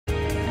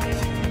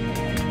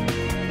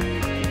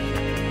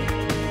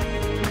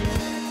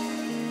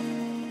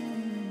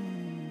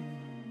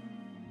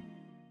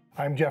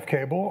I'm Jeff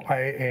Cable. I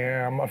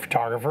am a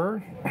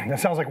photographer. That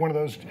sounds like one of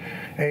those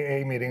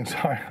AA meetings.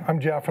 Hi, I'm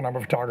Jeff and I'm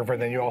a photographer,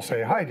 and then you all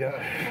say, hi, Jeff.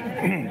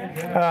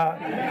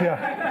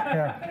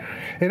 Yeah.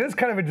 It is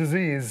kind of a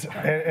disease,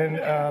 and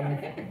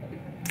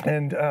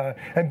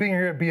being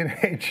here at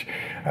B&H,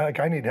 like,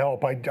 I need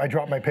help. I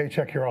drop my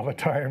paycheck here all the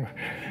time.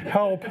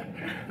 Help.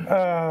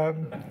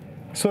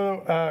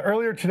 So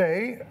earlier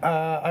today,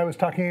 I was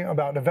talking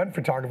about event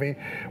photography,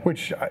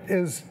 which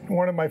is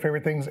one of my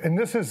favorite things. And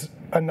this is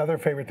another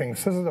favorite thing.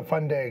 So this is a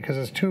fun day because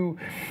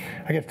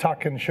I get to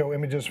talk and show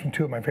images from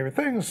two of my favorite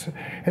things.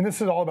 And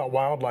this is all about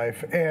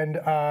wildlife. And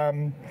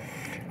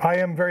I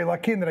am very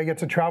lucky in that I get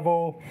to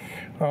travel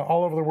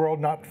all over the world,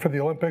 not for the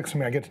Olympics. I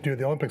mean, I get to do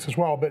the Olympics as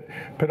well,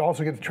 but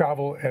also get to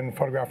travel and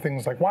photograph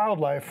things like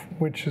wildlife,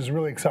 which is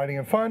really exciting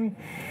and fun.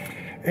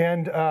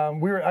 And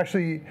we were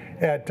actually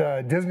at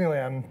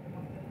Disneyland,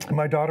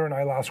 my daughter and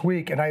I, last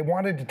week, and I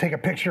wanted to take a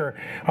picture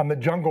on the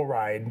jungle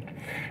ride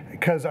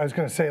because I was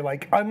going to say,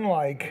 like,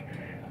 unlike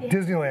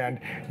Disneyland,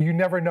 you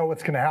never know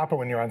what's going to happen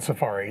when you're on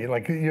safari.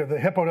 Like, the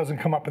hippo doesn't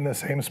come up in the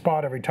same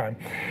spot every time,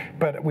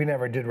 but we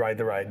never did ride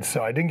the ride,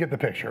 so I didn't get the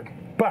picture.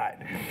 But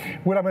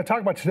what I'm going to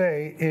talk about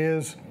today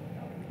is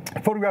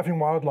photographing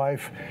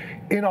wildlife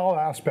in all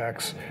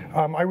aspects.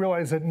 I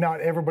realize that not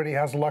everybody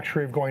has the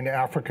luxury of going to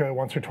Africa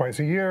once or twice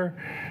a year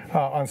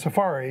on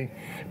safari,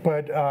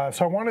 but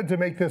so I wanted to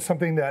make this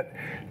something that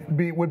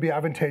would be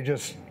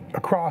advantageous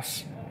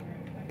across,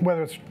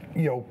 whether it's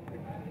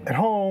at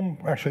home.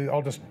 Actually,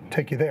 I'll just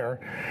take you there.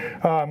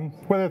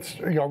 Whether it's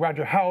around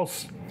your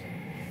house,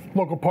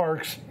 local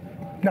parks,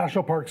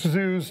 national parks,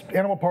 zoos,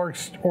 animal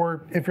parks,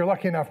 or if you're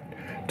lucky enough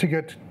to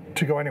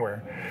go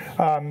anywhere.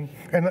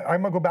 And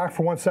I'm gonna go back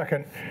for 1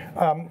 second.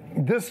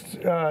 This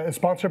is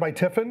sponsored by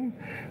Tiffin.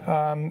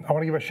 I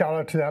wanna give a shout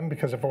out to them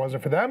because if it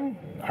wasn't for them,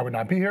 I would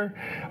not be here.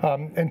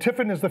 And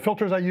Tiffin is the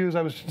filters I use.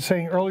 I was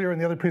saying earlier in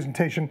the other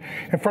presentation,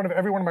 in front of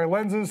every one of my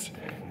lenses,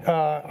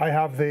 I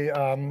have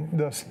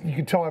you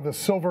can tell I have the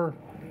silver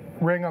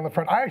ring on the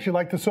front. I actually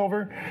like the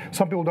silver.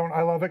 Some people don't.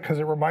 I love it because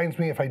it reminds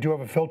me if I do have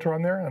a filter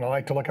on there, and I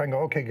like to look and go,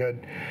 okay,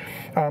 good.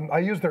 I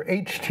use their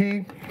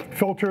HT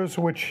filters,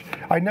 which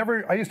I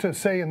used to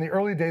say in the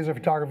early days of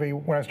photography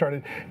when I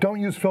started, don't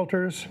use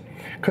filters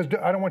because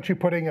I don't want you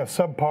putting a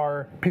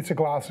subpar piece of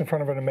glass in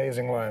front of an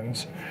amazing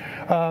lens.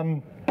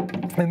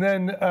 And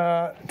then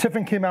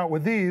Tiffin came out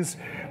with these,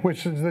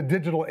 which is the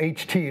digital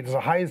HT. It's a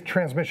high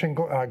transmission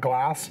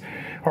glass,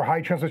 or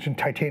high transmission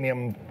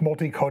titanium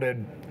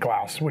multi-coated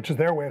glass, which is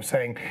their way of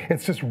saying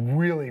it's just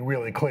really,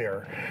 really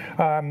clear.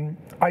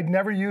 I'd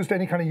never used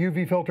any kind of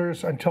UV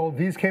filters until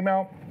these came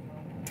out.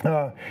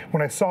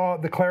 When I saw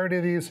the clarity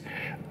of these,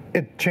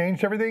 it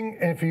changed everything.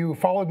 And if you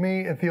followed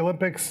me at the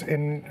Olympics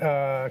in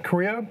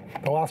Korea,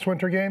 the last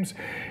Winter Games,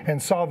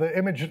 and saw the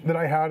image that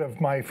I had of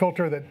my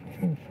filter that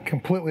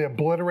completely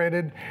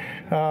obliterated,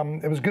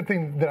 it was a good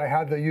thing that I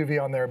had the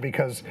UV on there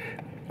because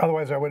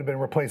otherwise I would have been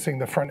replacing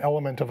the front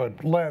element of a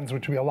lens,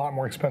 which would be a lot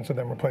more expensive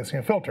than replacing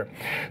a filter.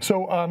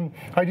 So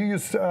I do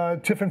use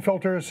Tiffin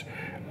filters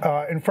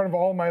in front of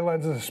all my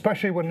lenses,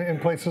 especially when in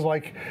places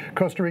like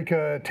Costa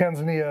Rica,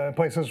 Tanzania,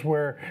 places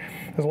where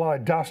there's a lot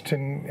of dust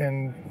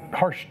and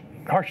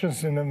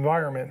harshness in the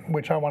environment,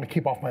 which I want to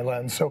keep off my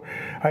lens. So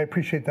I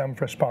appreciate them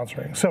for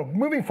sponsoring. So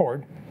moving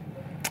forward,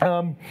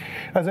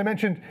 as I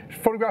mentioned,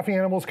 photographing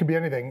animals could be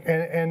anything.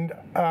 And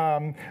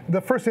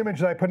the first image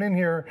that I put in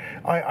here,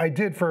 I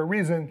did for a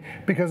reason,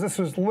 because this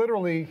was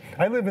literally,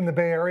 I live in the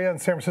Bay Area, in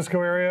San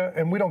Francisco area,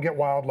 and we don't get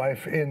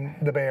wildlife in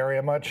the Bay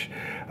Area much.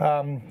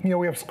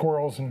 We have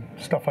squirrels and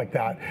stuff like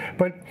that.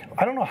 But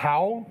I don't know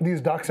how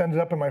these ducks ended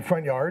up in my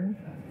front yard,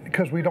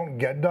 because we don't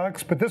get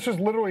ducks, but this was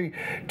literally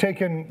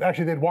taken,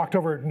 actually they'd walked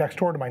over next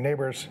door to my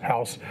neighbor's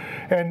house,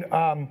 and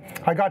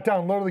I got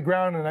down low to the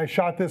ground and I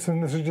shot this,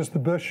 and this is just the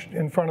bush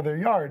in front of their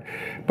yard.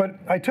 But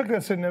I took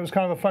this and it was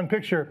kind of a fun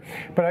picture,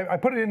 but I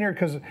put it in here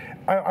because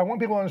I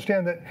want people to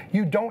understand that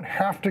you don't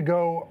have to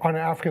go on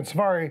an African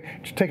safari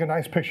to take a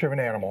nice picture of an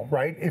animal,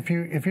 right? If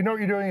you know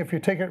what you're doing, if you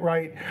take it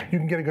right, you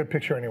can get a good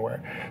picture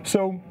anywhere.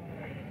 So,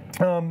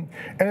 and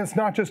it's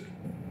not just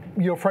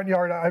front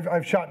yard.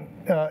 I've shot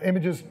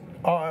images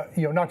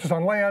not just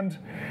on land.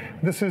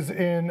 This is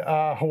in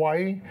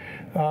Hawaii.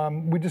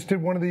 We just did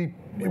one of the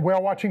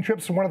whale watching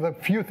trips, one of the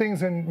few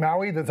things in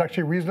Maui that's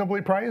actually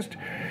reasonably priced.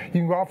 You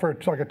can go out for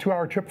like a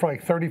 2-hour trip for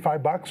like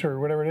 $35 or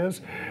whatever it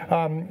is.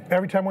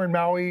 Every time we're in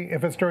Maui,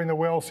 if it's during the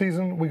whale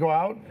season, we go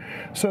out.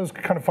 So it's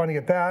kind of fun to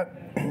get that.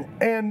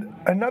 And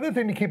another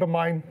thing to keep in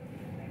mind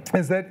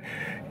is that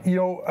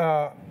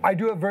I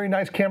do have very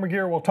nice camera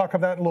gear. We'll talk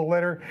about that a little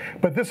later.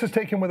 But this is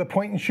taken with a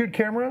point and shoot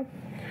camera.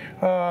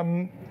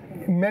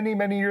 Many,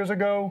 many years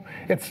ago.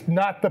 It's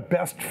not the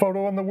best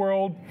photo in the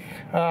world,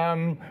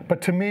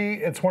 but to me,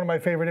 it's one of my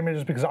favorite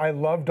images because I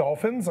love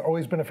dolphins,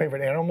 always been a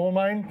favorite animal of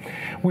mine.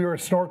 We were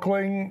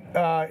snorkeling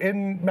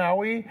in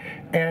Maui,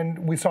 and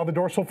we saw the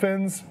dorsal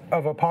fins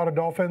of a pod of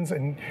dolphins,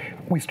 and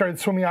we started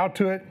swimming out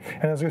to it,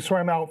 and as we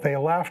swam out, they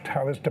left.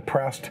 I was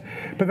depressed,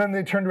 but then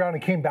they turned around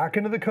and came back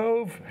into the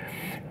cove,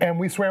 and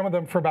we swam with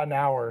them for about an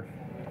hour.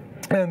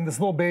 and this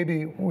little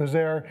baby was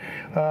there,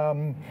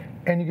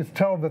 and you could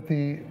tell that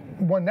the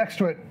one next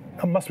to it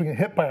must have been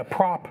hit by a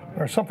prop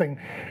or something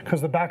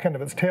because the back end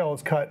of its tail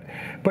is cut.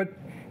 But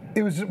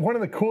it was one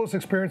of the coolest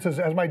experiences.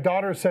 As my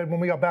daughter said when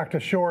we got back to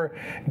shore,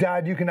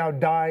 "Dad, you can now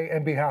die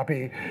and be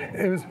happy."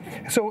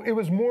 It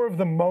was more of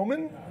the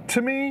moment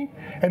to me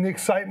and the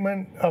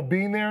excitement of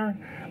being there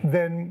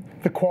than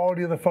the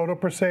quality of the photo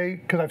per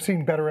se, because I've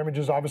seen better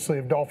images obviously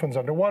of dolphins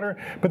underwater,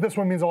 but this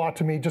one means a lot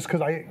to me just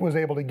because I was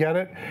able to get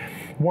it.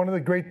 One of the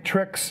great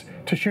tricks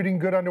to shooting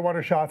good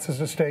underwater shots is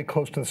to stay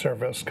close to the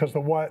surface, because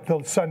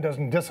the sun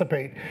doesn't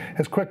dissipate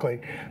as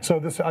quickly. So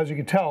this, as you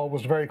can tell,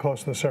 was very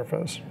close to the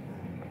surface.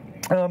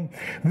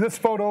 This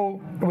photo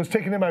was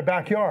taken in my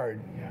backyard.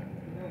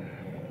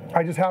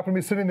 I just happened to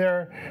be sitting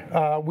there.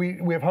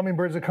 We have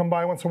hummingbirds that come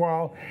by once in a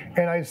while,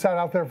 and I sat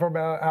out there for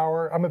about an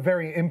hour. I'm a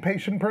very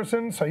impatient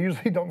person, so I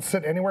usually don't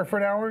sit anywhere for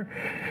an hour,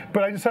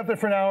 but I just sat there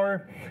for an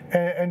hour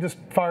and just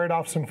fired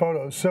off some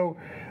photos. So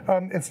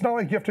it's not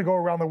like you have to go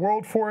around the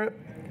world for it,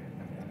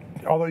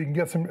 although you can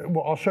get some.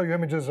 Well, I'll show you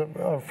images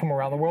from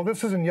around the world.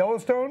 This is in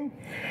Yellowstone,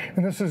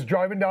 and this is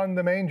driving down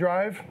the main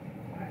drive.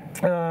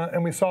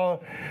 And we saw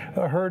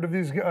a herd of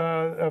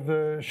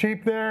the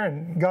sheep there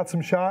and got some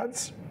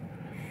shots.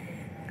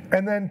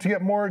 And then to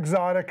get more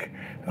exotic,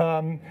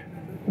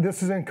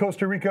 this is in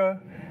Costa Rica,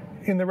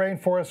 in the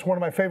rainforest, one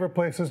of my favorite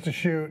places to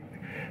shoot.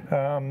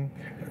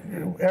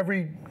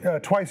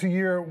 Twice a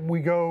year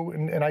we go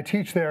and I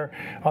teach there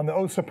on the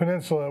Osa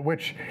Peninsula,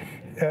 which,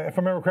 if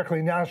I remember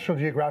correctly, National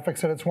Geographic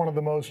said it's one of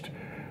the most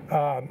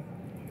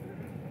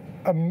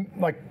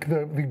like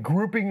the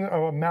grouping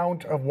of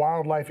amount of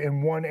wildlife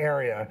in one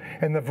area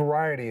and the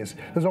varieties.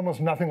 There's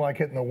almost nothing like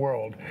it in the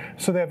world.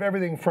 So they have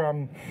everything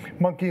from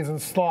monkeys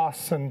and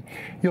sloths, and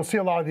you'll see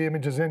a lot of the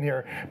images in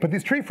here. But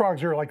these tree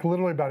frogs are like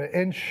literally about 1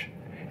 inch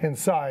in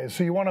size.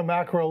 So you want a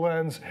macro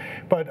lens.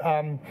 But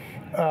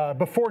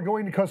before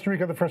going to Costa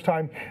Rica the first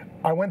time,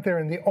 I went there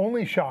and the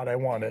only shot I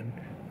wanted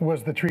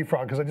was the tree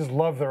frog because I just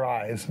love their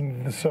eyes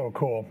and it's so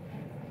cool.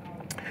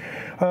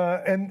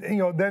 And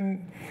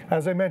then,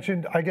 as I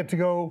mentioned, I get to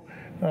go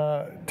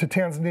to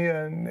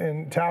Tanzania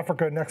and to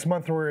Africa next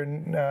month. We're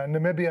in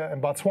Namibia and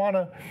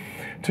Botswana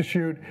to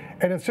shoot,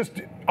 and it's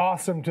just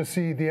awesome to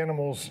see the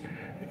animals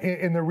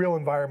in the real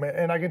environment.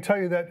 And I can tell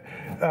you that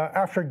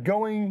after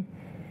going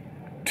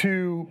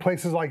to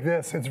places like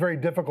this, it's very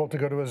difficult to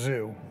go to a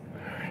zoo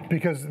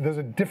because there's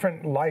a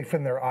different life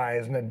in their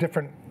eyes and a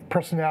different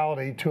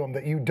personality to them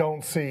that you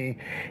don't see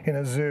in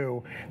a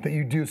zoo that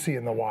you do see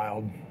in the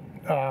wild.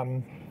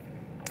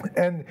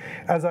 And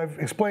as I've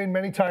explained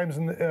many times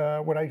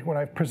when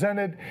I've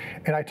presented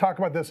and I talk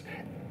about this,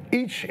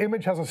 each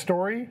image has a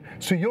story.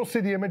 So you'll see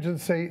the image and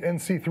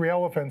see 3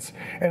 elephants.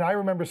 And I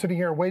remember sitting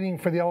here waiting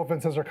for the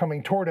elephants as they're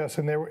coming toward us,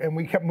 and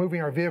we kept moving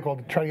our vehicle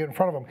to try to get in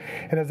front of them.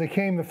 And as they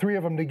came, the 3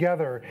 of them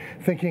together,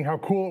 thinking how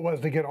cool it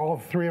was to get all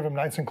 3 of them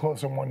nice and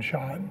close in one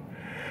shot.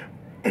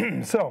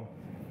 So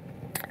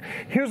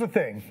here's the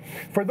thing.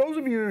 For those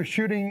of you who are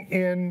shooting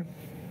in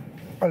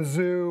a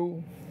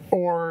zoo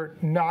or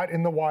not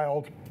in the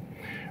wild,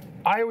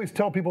 I always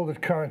tell people to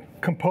kind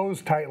of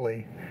compose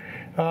tightly.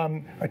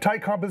 A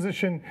tight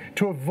composition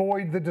to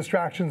avoid the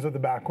distractions of the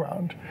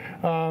background.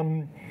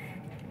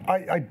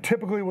 I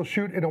typically will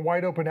shoot in a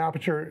wide open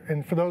aperture,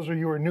 and for those of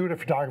you who are new to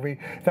photography,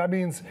 that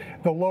means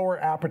the lower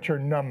aperture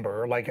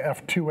number, like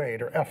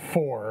f2.8 or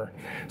f4,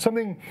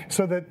 something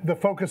so that the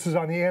focus is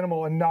on the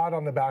animal and not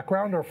on the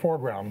background or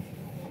foreground.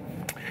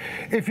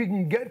 If you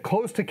can get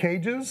close to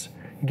cages,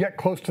 get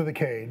close to the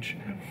cage.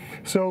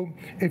 So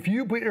if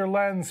you put your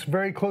lens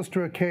very close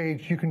to a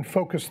cage, you can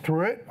focus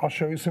through it. I'll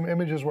show you some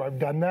images where I've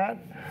done that.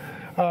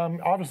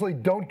 Obviously,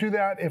 don't do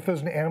that if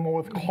there's an animal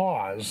with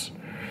claws.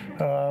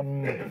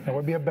 That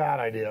would be a bad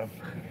idea.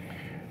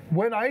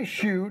 When I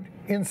shoot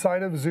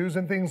inside of zoos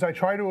and things, I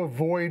try to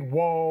avoid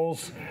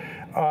walls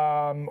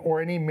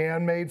or any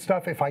man-made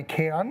stuff if I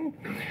can.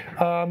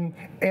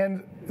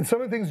 And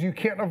some of the things you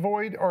can't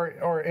avoid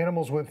are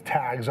animals with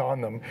tags on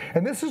them.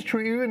 And this is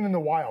true even in the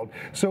wild.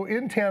 So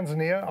in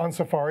Tanzania on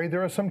safari,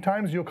 there are some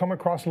times you'll come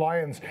across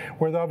lions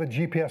where they'll have a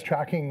GPS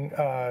tracking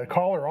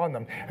collar on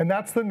them. And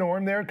that's the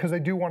norm there because they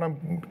do want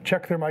to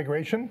check their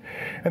migration,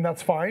 and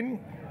that's fine.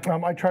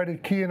 I try to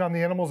key in on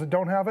the animals that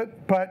don't have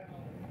it, but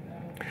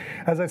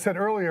as I said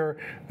earlier,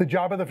 the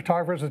job of the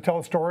photographer is to tell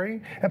a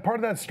story, and part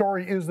of that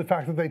story is the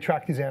fact that they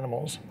track these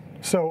animals.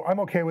 So I'm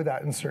okay with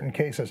that in certain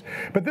cases.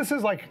 But this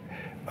is like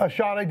a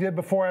shot I did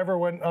before I ever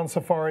went on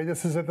safari.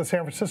 This is at the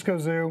San Francisco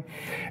Zoo,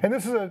 and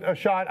this is a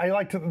shot. I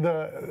liked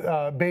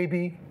the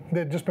baby that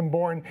had just been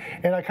born,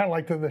 and I kind of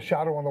liked the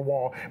shadow on the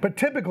wall. But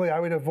typically I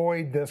would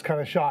avoid this kind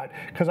of shot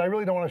because I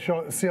really don't want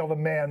to see all the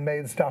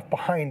man-made stuff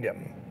behind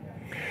him.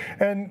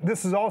 And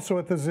this is also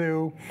at the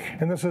zoo,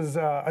 and this is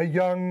a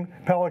young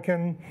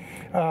pelican,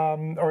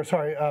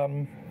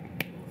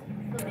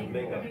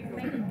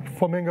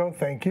 Flamingo,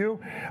 thank you,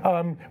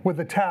 with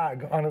a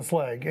tag on its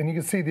leg. And you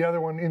can see the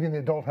other one, even the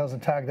adult has a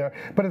tag there,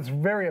 but it's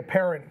very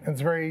apparent,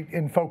 it's very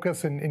in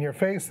focus in your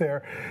face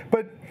there.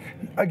 But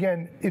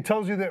again, it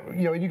tells you that,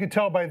 you can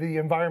tell by the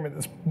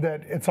environment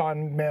that it's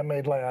on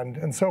man-made land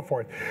and so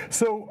forth.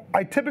 So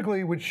I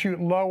typically would shoot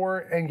lower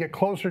and get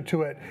closer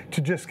to it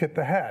to just get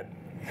the head.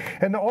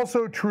 And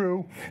also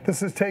true,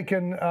 this is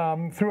taken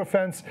through a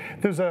fence.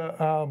 There's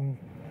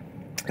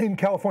in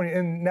California,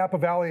 in Napa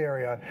Valley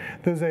area,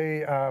 there's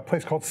a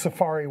place called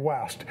Safari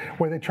West,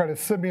 where they try to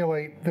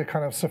simulate the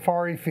kind of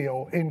safari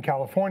feel in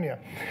California.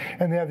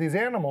 And they have these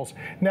animals.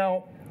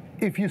 Now,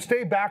 if you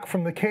stay back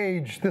from the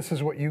cage, this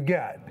is what you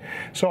get.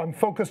 So I'm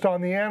focused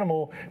on the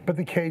animal, but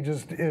the cage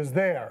is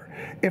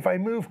there. If I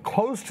move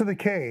close to the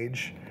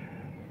cage,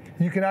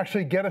 you can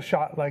actually get a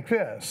shot like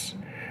this.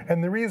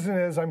 And the reason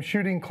is I'm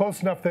shooting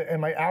close enough that, and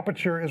my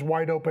aperture is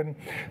wide open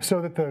so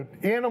that the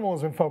animal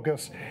is in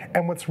focus,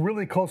 and what's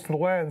really close to the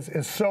lens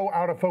is so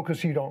out of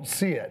focus you don't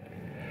see it.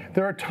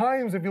 There are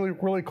times, if you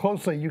look really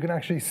closely, you can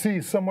actually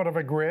see somewhat of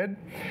a grid.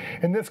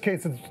 In this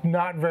case, it's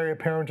not very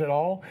apparent at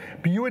all,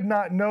 but you would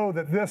not know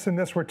that this and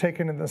this were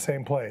taken in the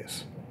same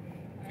place.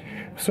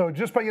 So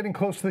just by getting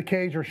close to the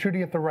cage or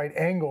shooting at the right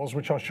angles,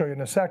 which I'll show you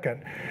in a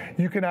second,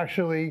 you can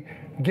actually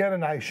get a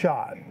nice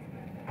shot.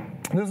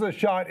 This is a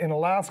shot in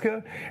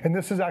Alaska, and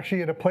this is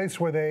actually at a place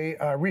where they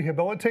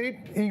rehabilitate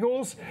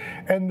eagles,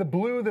 and the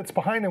blue that's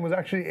behind them was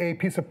actually a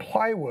piece of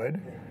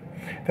plywood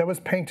that was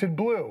painted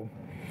blue.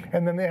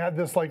 And then they had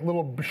this like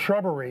little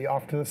shrubbery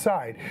off to the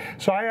side.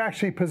 So I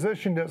actually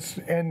positioned it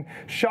and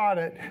shot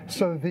it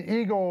so that the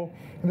eagle,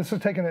 this is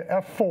taken at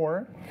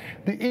f4,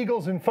 the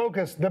eagle's in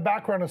focus, the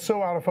background is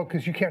so out of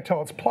focus you can't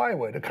tell it's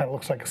plywood, it kind of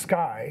looks like a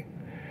sky.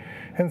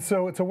 And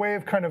so it's a way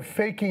of kind of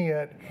faking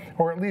it,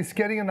 or at least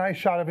getting a nice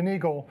shot of an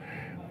eagle,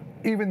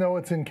 even though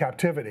it's in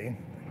captivity,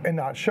 and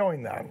not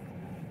showing that.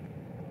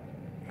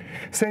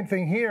 Same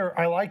thing here,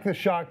 I like this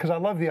shot because I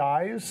love the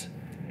eyes.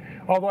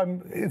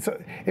 Although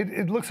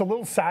it looks a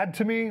little sad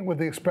to me with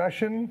the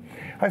expression,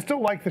 I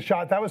still like the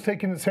shot. That was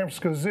taken at San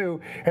Francisco Zoo,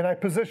 and I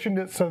positioned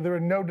it so there were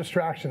no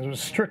distractions. It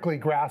was strictly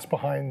grass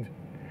behind.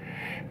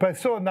 But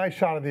still a nice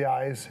shot of the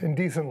eyes and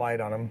decent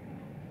light on them.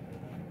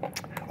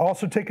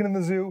 Also taken in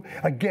the zoo,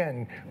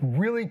 again,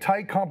 really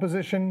tight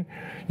composition.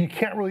 You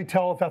can't really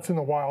tell if that's in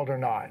the wild or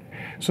not.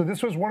 So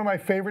this was one of my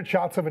favorite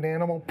shots of an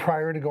animal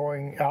prior to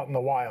going out in the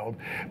wild.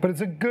 But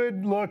it's a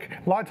good look.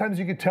 A lot of times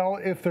you could tell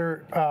if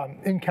they're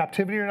in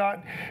captivity or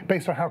not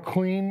based on how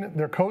clean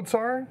their coats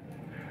are.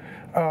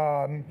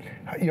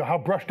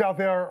 How brushed out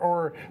they are,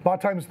 or a lot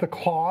of times the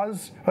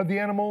claws of the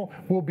animal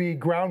will be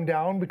ground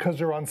down because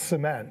they're on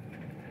cement,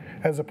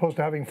 as opposed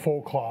to having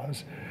full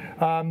claws.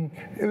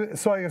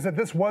 So like I said,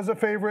 this was a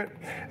favorite,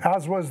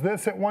 as was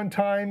this at one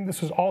time.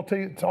 This was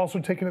also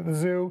taken at the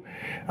zoo.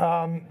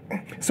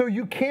 So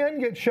you can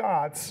get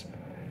shots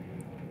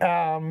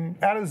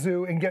at a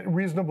zoo and get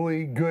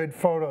reasonably good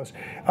photos.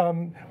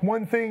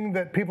 One thing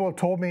that people have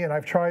told me, and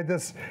I've tried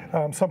this,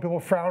 some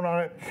people frown on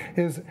it,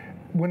 is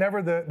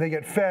whenever they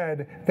get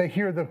fed, they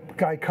hear the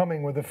guy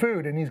coming with the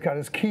food, and he's got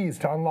his keys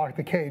to unlock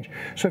the cage.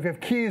 So if you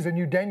have keys and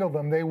you dangle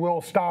them, they will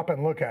stop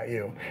and look at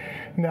you.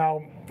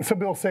 Now, some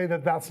people say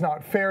that that's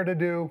not fair to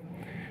do,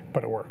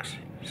 but it works.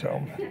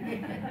 So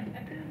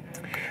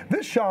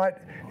this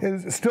shot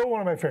is still one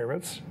of my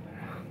favorites.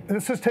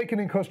 This is taken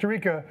in Costa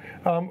Rica.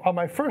 On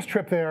my first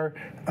trip there,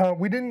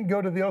 we didn't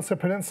go to the Osa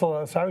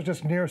Peninsula, so I was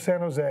just near San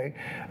Jose,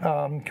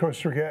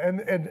 Costa Rica.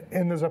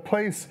 And there's a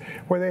place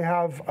where they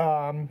have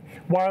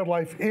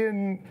wildlife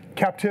in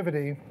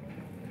captivity.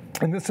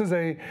 And this is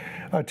a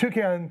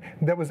toucan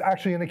that was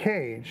actually in a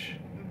cage.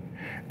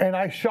 And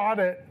I shot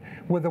it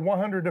with a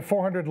 100 to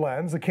 400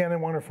 lens, the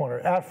Canon 1 or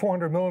 400, at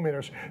 400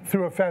 millimeters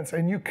through a fence,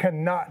 and you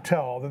cannot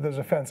tell that there's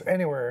a fence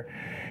anywhere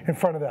in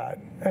front of that.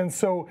 And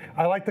so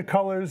I like the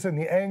colors and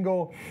the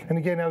angle, and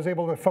again, I was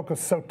able to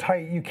focus so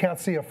tight you can't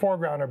see a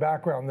foreground or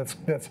background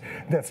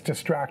that's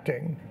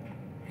distracting.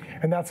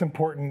 And that's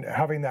important,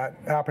 having that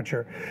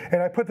aperture.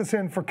 And I put this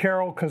in for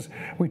Carol because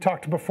we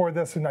talked before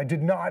this, and I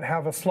did not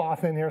have a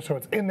sloth in here, so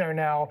it's in there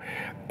now.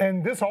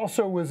 And this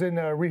also was in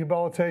a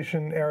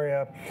rehabilitation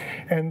area,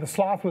 and the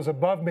sloth was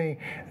above me.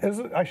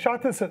 I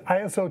shot this at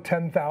ISO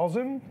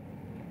 10,000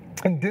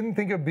 and didn't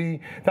think it would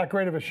be that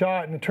great of a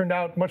shot, and it turned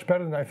out much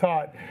better than I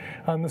thought.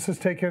 This is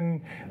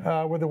taken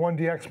with the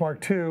 1DX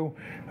Mark II,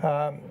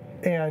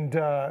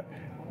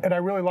 and I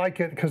really like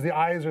it because the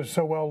eyes are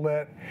so well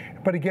lit.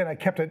 But again, I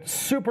kept it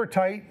super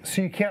tight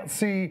so you can't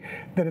see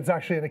that it's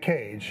actually in a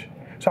cage.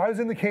 So I was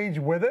in the cage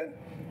with it,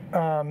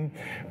 so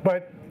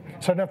I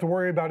didn't have to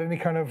worry about any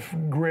kind of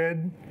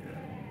grid.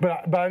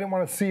 But I didn't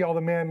want to see all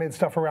the man-made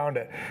stuff around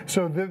it.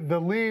 So the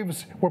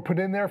leaves were put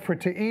in there for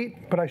it to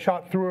eat, but I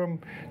shot through them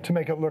to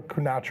make it look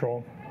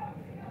natural.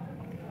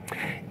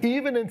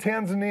 Even in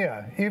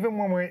Tanzania, even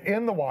when we're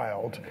in the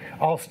wild,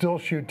 I'll still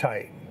shoot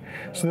tight.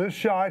 So this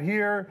shot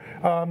here,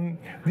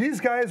 these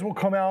guys will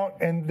come out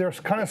and they're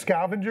kind of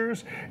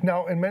scavengers.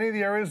 Now, in many of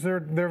the areas, they're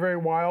very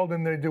wild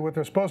and they do what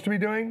they're supposed to be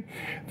doing.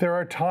 There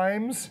are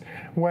times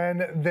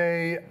when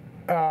they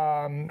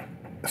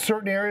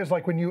certain areas,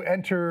 like when you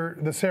enter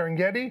the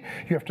Serengeti,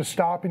 you have to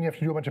stop and you have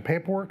to do a bunch of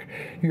paperwork.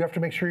 You have to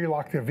make sure you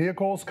lock their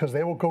vehicles because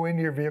they will go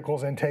into your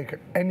vehicles and take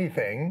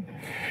anything.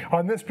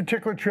 On this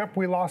particular trip,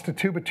 we lost a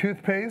tube of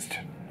toothpaste. Do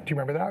you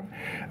remember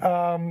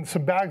that?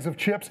 Some bags of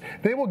chips.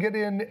 They will get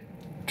in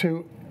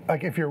to,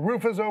 like, if your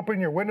roof is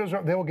open, your windows are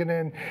open, they will get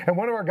in. And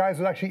one of our guys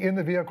was actually in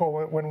the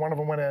vehicle when one of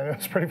them went in. It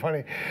was pretty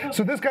funny.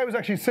 So this guy was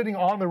actually sitting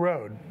on the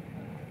road.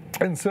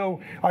 And so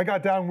I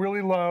got down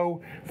really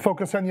low,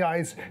 focused on the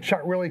ice,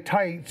 shot really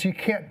tight, so you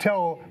can't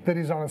tell that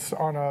he's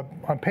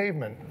on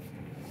pavement.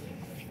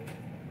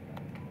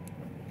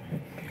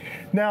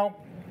 Now,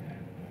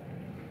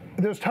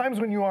 there's times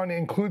when you want to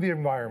include the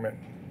environment,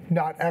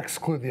 not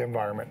exclude the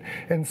environment.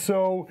 And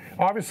so,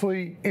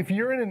 obviously, if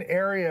you're in an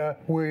area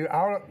where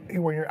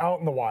when you're out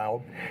in the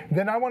wild,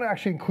 then I want to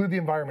actually include the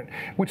environment,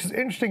 which is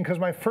interesting because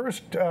my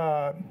first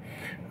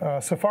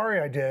safari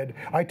I did,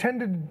 I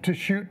tended to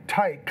shoot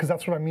tight because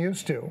that's what I'm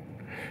used to.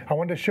 I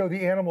wanted to show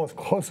the animal as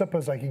close up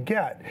as I could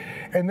get.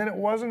 And then it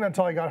wasn't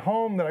until I got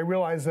home that I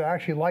realized that I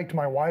actually liked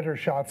my wider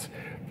shots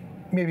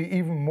maybe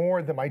even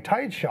more than my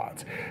tight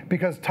shots,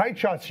 because tight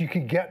shots you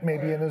could get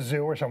maybe in a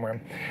zoo or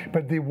somewhere,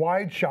 but the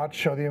wide shots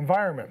show the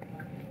environment.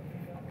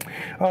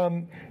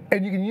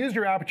 And you can use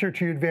your aperture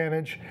to your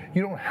advantage.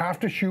 You don't have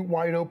to shoot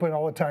wide open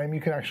all the time. You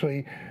can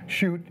actually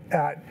shoot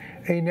at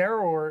a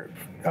narrower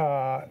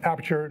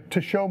aperture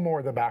to show more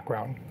of the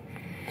background.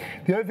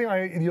 The other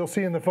thing you'll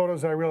see in the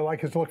photos that I really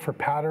like is to look for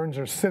patterns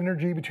or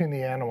synergy between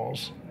the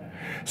animals.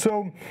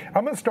 So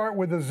I'm going to start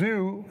with the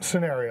zoo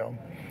scenario.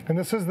 And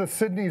this is the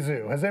Sydney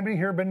Zoo. Has anybody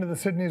here been to the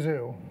Sydney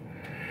Zoo?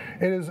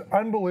 It is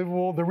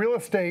unbelievable. The real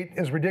estate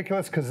is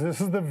ridiculous because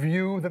this is the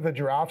view that the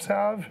giraffes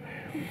have.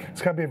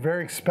 It's got to be a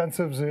very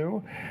expensive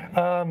zoo.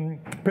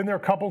 Been there a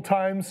couple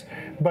times,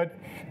 but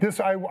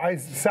I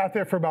sat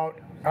there for about,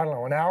 I don't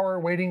know, an hour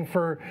waiting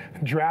for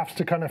giraffes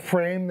to kind of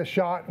frame the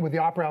shot with the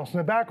opera house in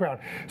the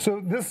background.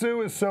 So this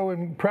zoo is so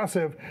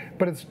impressive,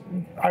 but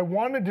I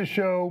wanted to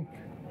show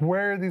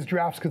where these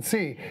giraffes could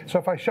see. So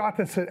if I shot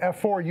this at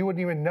f4, you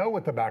wouldn't even know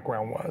what the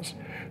background was.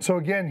 So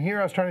again, here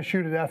I was trying to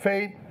shoot at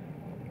f8.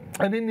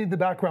 I didn't need the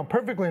background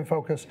perfectly in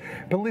focus,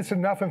 but at least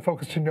enough in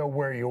focus to know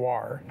where you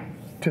are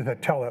to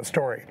tell that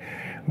story.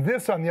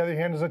 This, on the other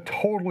hand, is a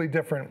totally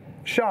different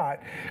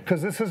shot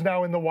because this is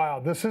now in the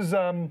wild. This is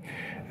in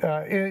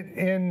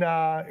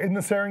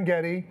the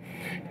Serengeti,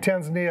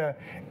 Tanzania.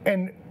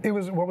 And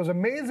what was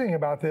amazing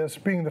about this,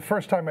 being the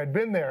first time I'd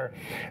been there,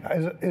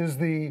 is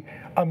the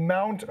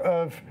amount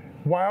of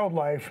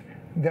wildlife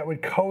that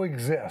would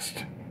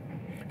coexist.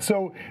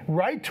 So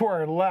right to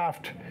our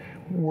left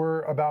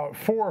were about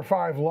 4 or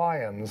 5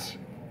 lions.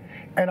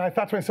 And I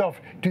thought to myself,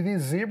 do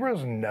these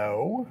zebras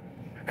know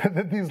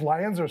that these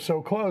lions are so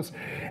close?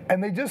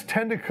 And they just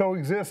tend to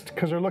coexist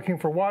because they're looking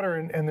for water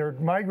and they're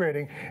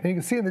migrating. And you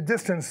can see in the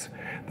distance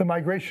the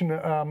migration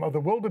of the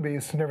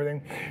wildebeest and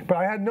everything. But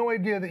I had no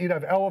idea that you'd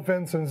have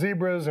elephants and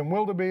zebras and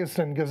wildebeest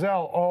and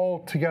gazelle all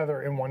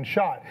together in one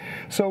shot.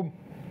 So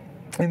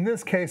in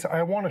this case,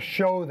 I want to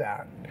show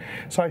that.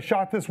 So I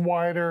shot this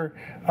wider,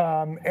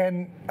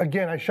 and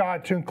again, I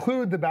shot to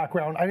include the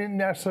background. I didn't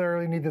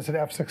necessarily need this at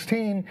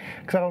f16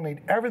 because I don't need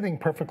everything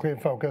perfectly in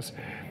focus.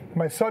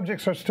 My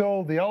subjects are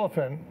still the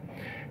elephant,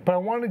 but I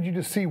wanted you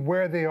to see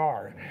where they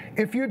are.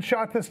 If you'd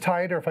shot this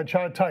tight, or if I'd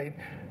shot it tight,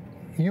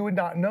 you would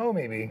not know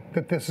maybe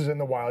that this is in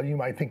the wild. You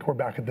might think we're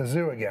back at the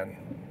zoo again.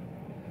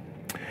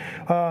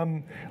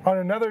 On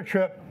another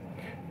trip,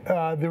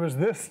 there was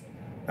this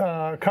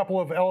couple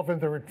of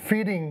elephants that were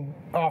feeding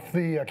off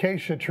the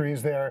acacia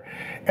trees there.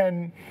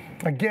 And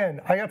again,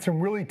 I got some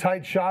really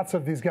tight shots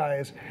of these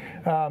guys,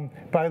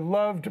 but I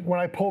loved when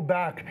I pulled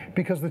back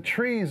because the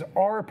trees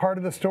are a part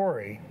of the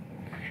story,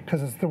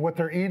 because it's what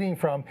they're eating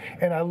from.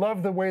 And I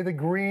love the way the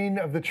green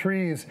of the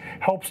trees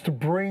helps to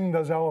bring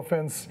those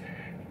elephants,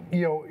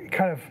 you know,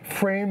 kind of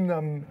frame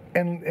them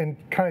and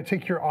kind of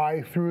take your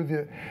eye through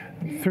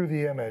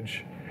the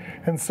image.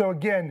 And so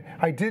again,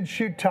 I did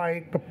shoot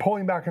tight, but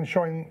pulling back and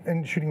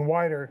shooting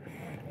wider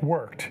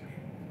worked.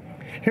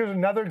 Here's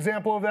another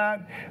example of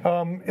that.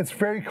 It's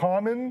very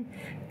common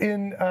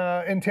in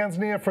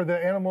Tanzania for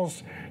the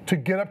animals to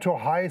get up to a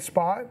high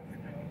spot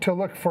to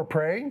look for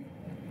prey.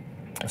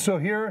 So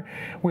here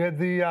we had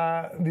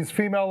these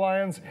female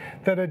lions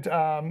that had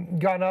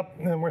gone up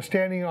and were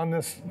standing on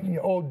this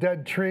old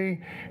dead tree,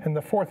 and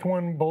the fourth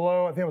one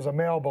below, I think it was a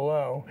male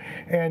below,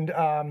 and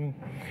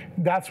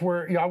that's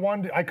where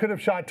I could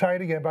have shot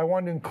tight again, but I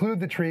wanted to include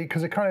the tree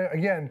because it kind of,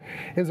 again,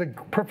 is a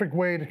perfect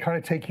way to kind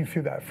of take you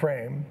through that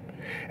frame.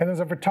 And as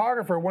a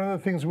photographer, one of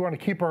the things we want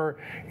to keep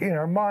in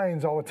our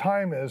minds all the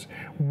time is,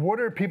 what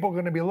are people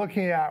going to be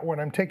looking at when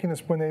I'm taking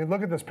this, when they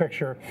look at this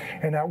picture,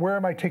 and where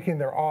am I taking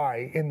their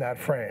eye in that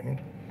frame?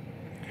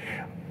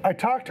 I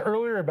talked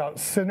earlier about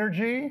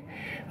synergy.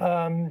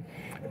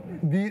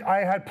 I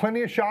had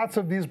plenty of shots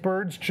of these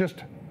birds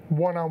just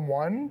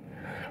one-on-one,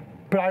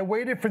 but I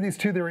waited for these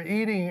two that were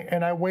eating,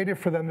 and I waited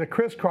for them to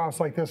crisscross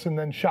like this and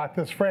then shot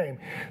this frame.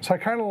 So I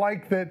kind of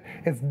like that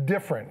it's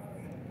different.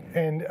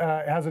 And it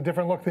has a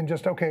different look than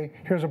just, okay,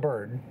 here's a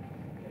bird.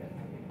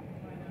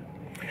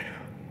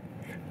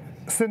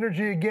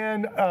 Synergy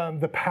again,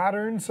 the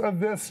patterns of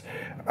this.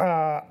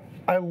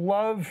 I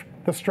love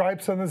the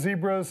stripes on the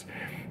zebras.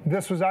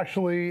 This was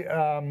actually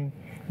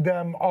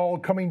them all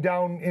coming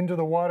down into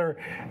the water.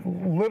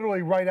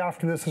 Literally right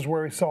after this is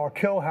where we saw a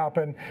kill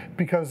happen,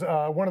 because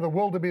one of the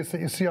wildebeest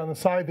that you see on the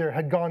side there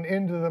had gone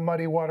into the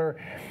muddy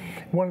water.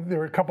 There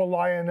were a couple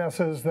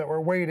lionesses that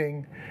were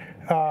waiting.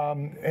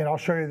 And I'll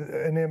show you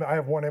an image. I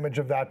have one image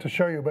of that to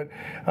show you. But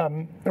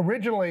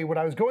originally, what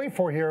I was going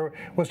for here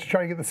was to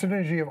try to get the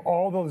synergy of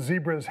all those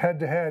zebras head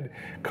to head,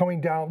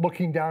 coming down,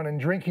 looking down, and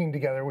drinking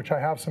together, which I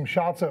have some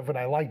shots of, and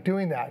I like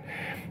doing that.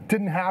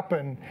 Didn't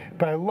happen,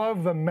 but I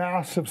love the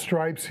massive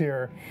stripes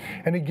here.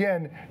 And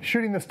again,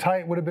 shooting this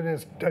tight would have been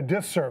a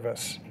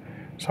disservice.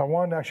 So I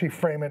wanted to actually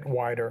frame it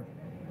wider.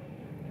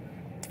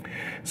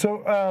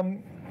 So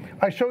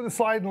I showed the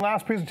slide in the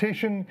last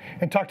presentation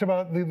and talked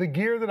about the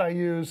gear that I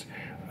use.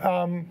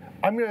 I'm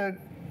going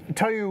to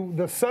tell you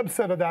the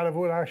subset of that of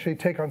what I actually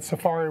take on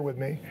safari with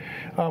me.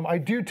 I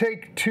do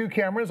take 2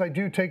 cameras. I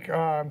do take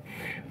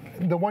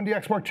the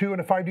 1DX Mark II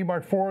and a 5D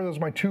Mark IV. Those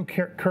are my 2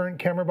 current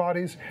camera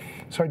bodies.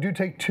 So I do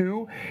take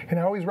 2, and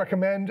I always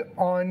recommend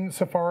on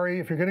safari,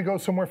 if you're going to go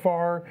somewhere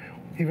far,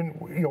 even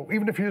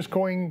if you're just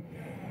going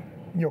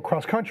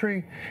cross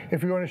country,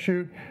 if you're going to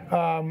shoot,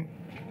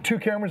 2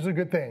 cameras is a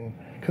good thing.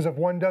 Because if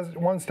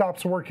one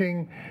stops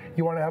working,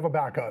 you want to have a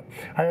backup.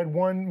 I had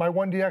my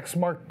 1DX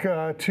Mark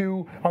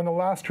II on the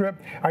last trip.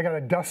 I got a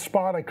dust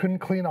spot I couldn't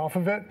clean off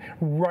of it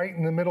right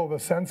in the middle of the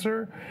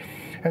sensor.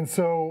 And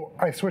so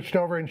I switched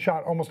over and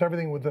shot almost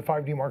everything with the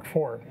 5D Mark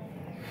IV.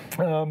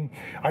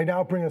 I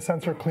now bring a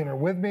sensor cleaner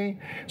with me,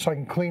 so I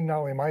can clean not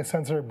only my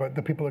sensor, but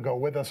the people that go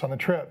with us on the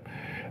trip.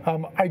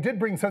 I did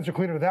bring sensor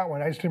cleaner to that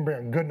one. I just didn't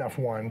bring a good enough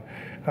one,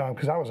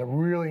 because that was a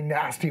really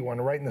nasty one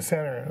right in the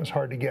center. It was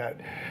hard to get.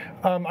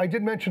 I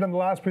did mention in the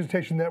last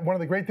presentation that one of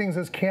the great things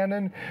is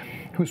Canon,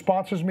 who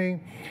sponsors me,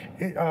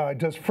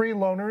 does free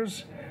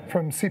loaners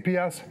from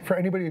CPS for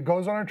anybody who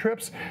goes on our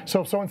trips.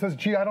 So if someone says,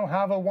 gee, I don't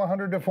have a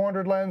 100 to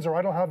 400 lens, or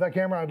I don't have that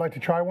camera, I'd like to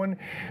try one,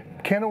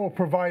 Canon will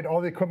provide all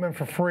the equipment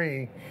for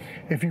free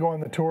if you go on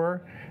the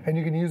tour, and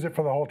you can use it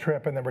for the whole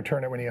trip and then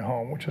return it when you get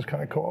home, which is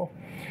kind of cool.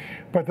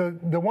 But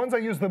the ones I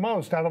use the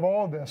most out of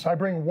all of this, I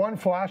bring 1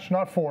 flash,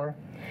 not 4.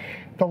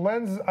 The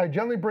lens, I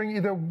generally bring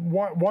either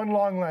one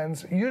long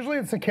lens. Usually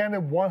it's the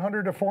Canon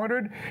 100 to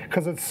 400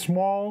 because it's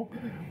small,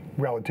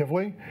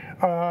 relatively,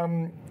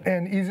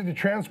 and easy to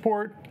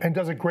transport, and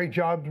does a great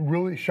job,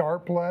 really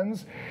sharp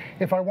lens.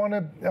 If I want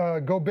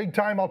to go big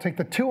time, I'll take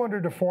the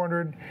 200 to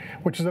 400,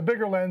 which is a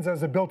bigger lens,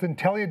 as a built-in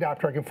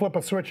teleadapter. I can flip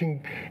a switch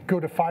and go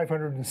to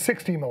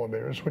 560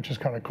 millimeters, which is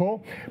kind of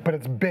cool, but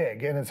it's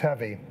big and it's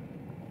heavy.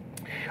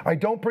 I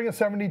don't bring a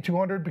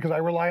 70-200 because I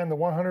rely on the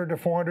 100 to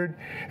 400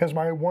 as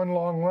my one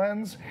long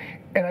lens,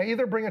 and I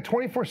either bring a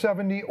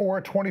 24-70 or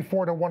a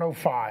 24 to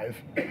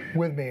 105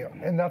 with me,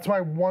 and that's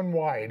my one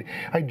wide.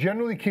 I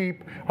generally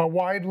keep a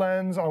wide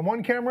lens on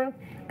one camera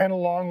and a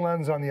long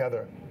lens on the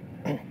other.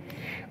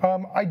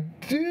 I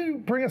do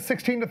bring a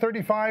 16 to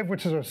 35,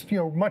 which is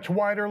a much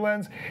wider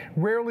lens.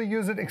 Rarely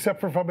use it except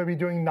for if I'm going to be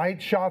doing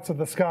night shots of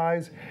the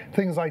skies,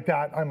 things like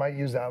that. I might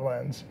use that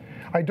lens.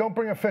 I don't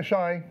bring a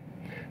fisheye,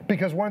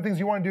 because one of the things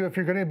you want to do if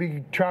you're going to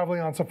be traveling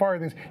on safari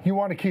things, you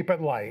want to keep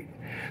it light.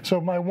 So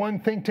my one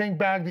think tank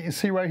bag that you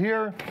see right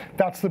here,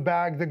 that's the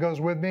bag that goes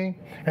with me,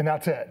 and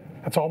that's it.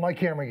 That's all my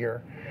camera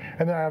gear.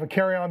 And then I have a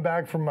carry-on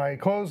bag for my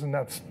clothes, and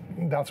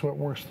that's what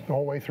works the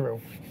whole way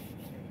through.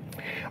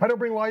 I don't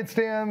bring light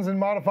stands and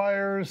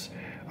modifiers.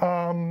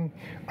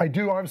 I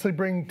do obviously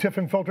bring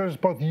Tiffin filters,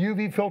 both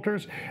UV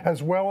filters,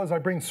 as well as I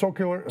bring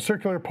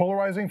circular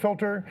polarizing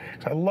filter.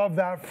 I love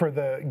that for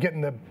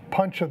getting the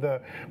punch of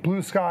the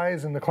blue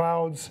skies and the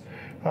clouds.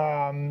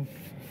 And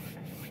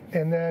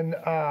then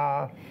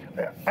I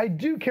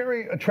do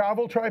carry a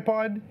travel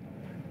tripod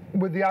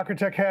with the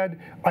Acrotech head.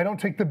 I don't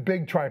take the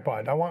big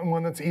tripod. I want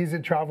one that's easy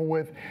to travel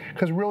with,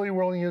 because really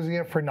we're only using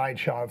it for night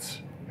shots,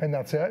 and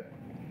that's it.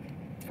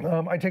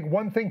 I take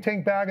one think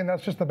tank bag, and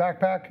that's just the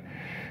backpack.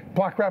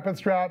 Black rapid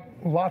strap,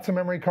 lots of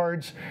memory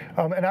cards,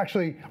 and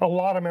actually a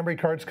lot of memory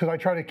cards, because I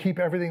try to keep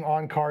everything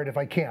on card if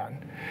I can.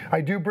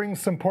 I do bring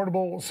some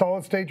portable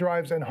solid state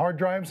drives and hard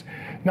drives,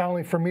 not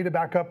only for me to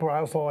back up, but I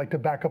also like to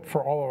back up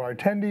for all of our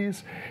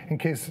attendees in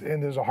case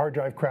there's a hard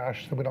drive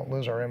crash, so we don't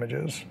lose our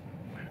images.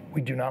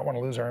 We do not want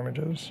to lose our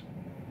images.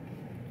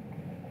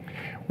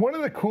 One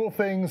of the cool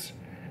things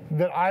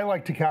that I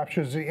like to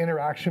capture is the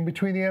interaction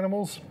between the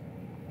animals.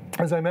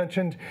 As I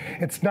mentioned,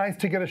 it's nice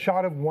to get a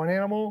shot of one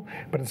animal,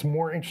 but it's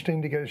more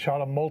interesting to get a shot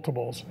of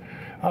multiples.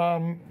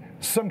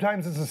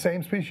 Sometimes it's the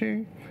same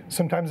species,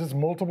 sometimes it's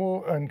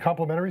multiple and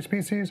complementary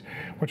species,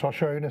 which I'll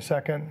show you in a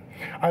second.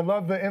 I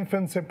love the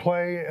infants at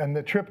play, and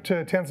the trip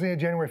to Tanzania,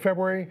 January,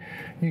 February,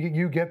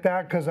 you get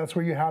that because that's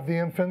where you have the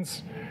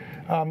infants.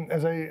 Someone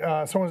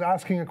was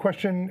asking a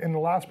question in the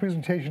last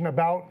presentation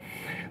about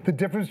the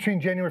difference between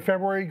January,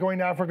 February going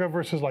to Africa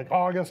versus like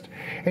August.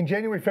 In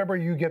January,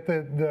 February, you get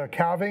the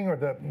calving, or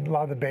a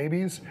lot of the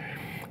babies.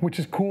 which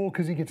is cool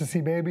because you get to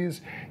see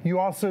babies. You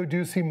also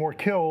do see more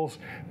kills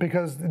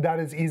because that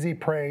is easy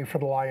prey for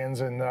the lions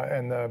and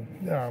the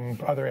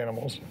other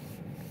animals.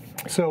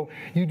 So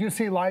you do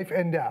see life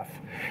and death.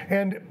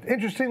 And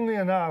interestingly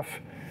enough,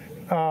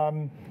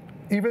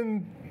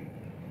 even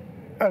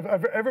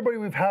of everybody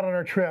we've had on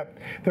our trip,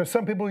 there's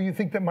some people you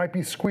think that might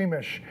be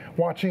squeamish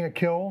watching a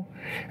kill,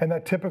 and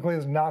that typically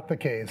is not the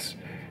case.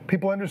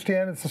 People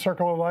understand it's the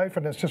circle of life,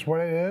 and it's just what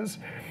it is,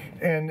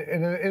 and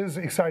it is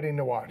exciting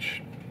to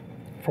watch,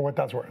 for what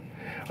that's worth.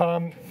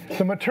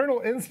 The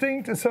maternal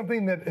instinct is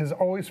something that has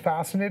always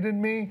fascinated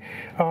me,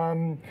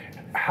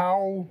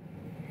 how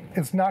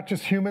it's not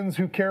just humans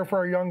who care for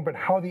our young, but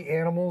how the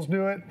animals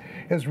do it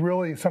is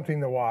really something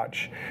to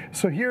watch.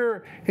 So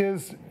here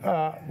is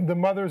the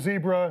mother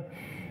zebra,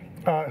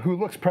 who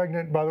looks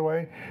pregnant, by the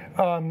way,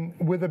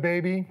 with a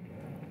baby.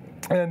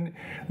 And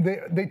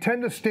they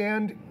tend to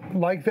stand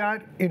like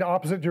that in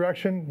opposite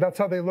direction. That's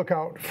how they look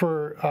out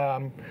for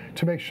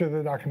to make sure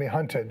they're not going to be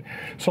hunted.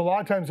 So a lot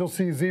of times you'll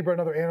see zebra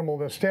and other animal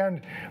that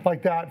stand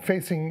like that,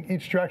 facing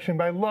each direction.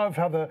 But I love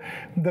how the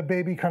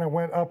baby kind of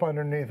went up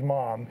underneath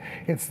mom.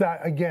 It's that,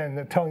 again,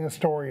 that telling a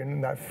story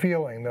and that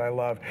feeling that I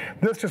love.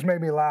 This just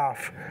made me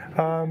laugh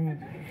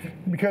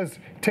because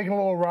taking a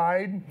little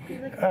ride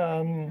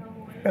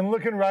and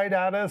looking right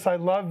at us, I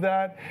love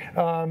that.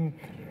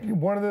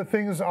 One of the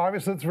things,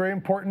 obviously, that's very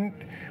important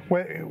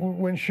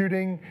when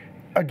shooting,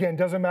 again,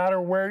 doesn't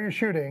matter where you're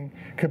shooting,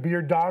 could be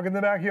your dog in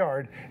the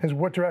backyard, is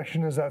what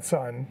direction is that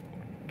sun?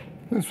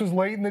 This was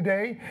late in the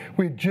day.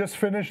 We had just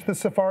finished the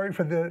safari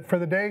for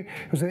the day.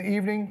 It was in the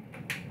evening.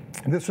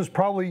 This was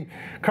probably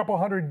a couple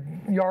hundred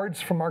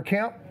yards from our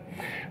camp.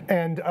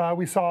 And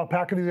we saw a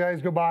pack of these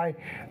guys go by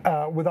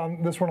with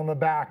this one on the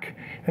back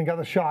and got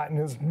the shot. And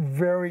it was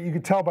you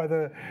could tell by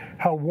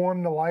how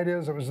warm the light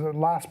is. It was the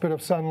last bit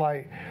of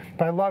sunlight.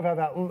 But I love how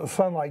that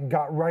sunlight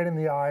got right in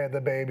the eye of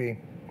the baby.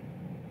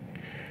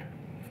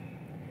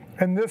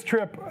 And this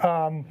trip,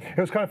 it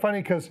was kind of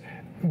funny because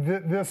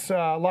this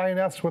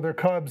lioness with her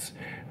cubs,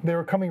 they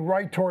were coming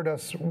right toward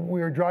us.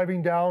 We were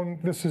driving down,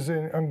 this is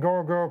in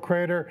Ngorongoro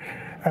Crater,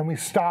 and we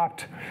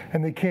stopped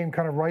and they came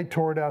kind of right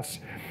toward us.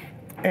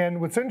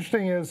 And what's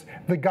interesting is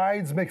the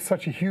guides make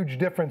such a huge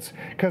difference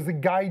because the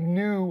guide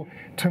knew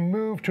to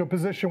move to a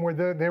position where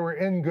they were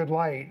in good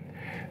light.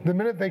 The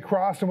minute they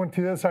crossed and went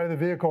to the other side of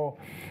the vehicle,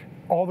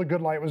 all the good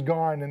light was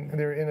gone and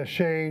they were in a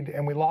shade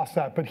and we lost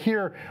that. But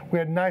here we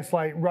had nice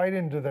light right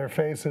into their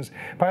faces.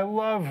 But I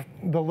love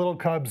the little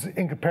cubs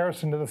in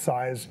comparison to the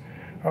size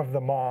of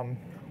the mom.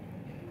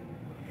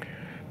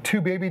 2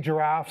 baby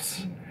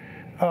giraffes.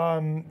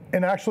 And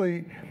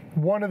actually,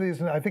 one of these,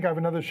 and I think I have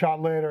another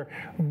shot later,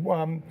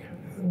 one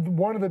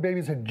of the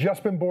babies had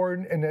just been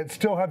born and it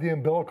still had the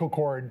umbilical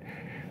cord,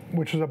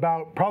 which was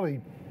about probably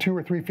 2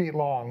 or 3 feet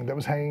long, that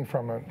was hanging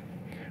from it,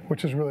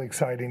 which is really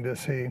exciting to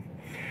see.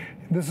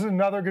 This is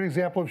another good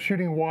example of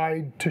shooting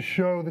wide to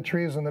show the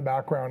trees in the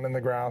background and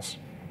the grass.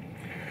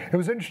 It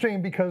was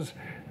interesting because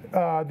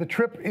the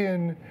trip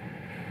in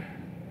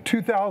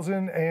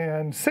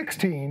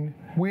 2016,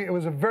 it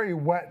was a very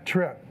wet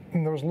trip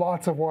and there was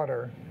lots of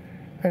water.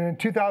 And in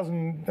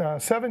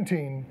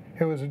 2017,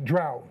 it was a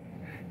drought.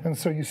 And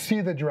so you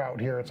see the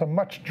drought here. It's a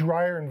much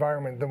drier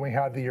environment than we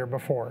had the year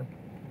before.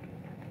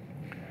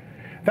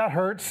 That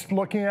hurts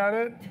looking at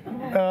it.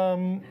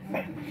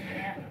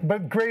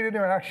 But great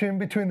interaction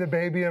between the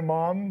baby and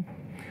mom,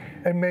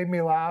 and made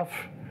me laugh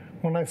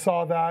when I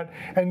saw that.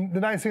 And the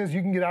nice thing is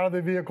you can get out of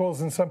the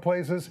vehicles in some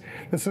places.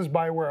 This is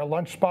by where a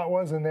lunch spot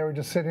was, and they were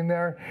just sitting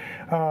there.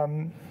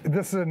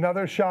 This is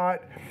another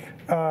shot,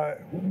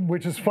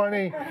 which is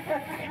funny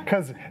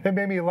because it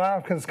made me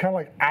laugh because it's kind of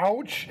like,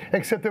 ouch,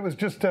 except it was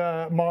just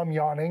mom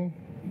yawning,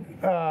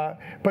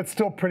 but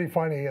still pretty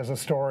funny as a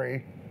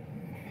story.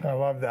 I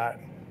love that.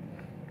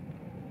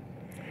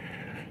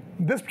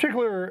 This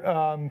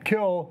particular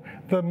kill,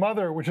 the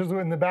mother, which is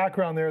in the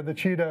background there, the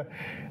cheetah,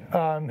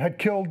 had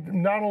killed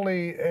not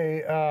only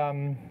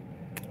a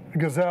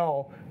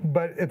gazelle,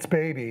 but its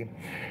baby.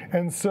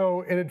 And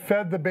so it had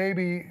fed the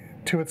baby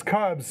to its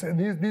cubs,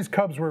 and these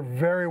cubs were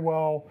very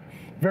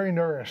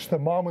nourished. The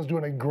mom was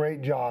doing a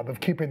great job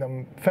of keeping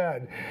them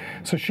fed.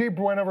 So she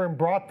went over and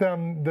brought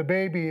them the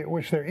baby,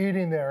 which they're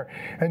eating there,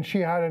 and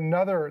she had the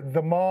mother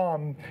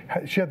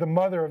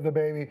of the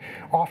baby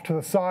off to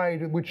the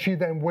side, which she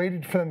then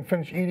waited for them to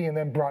finish eating and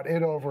then brought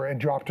it over and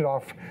dropped it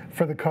off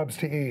for the cubs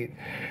to eat.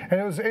 And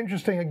it was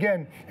interesting.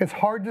 Again, it's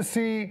hard to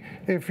see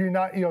if you're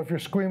not, if you're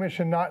squeamish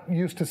and not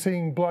used to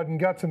seeing blood and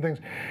guts and things,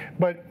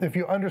 but if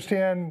you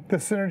understand the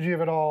synergy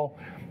of it all,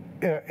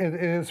 it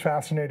is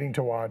fascinating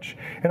to watch.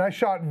 And I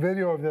shot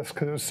video of this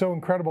because it was so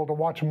incredible to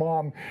watch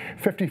mom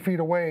 50 feet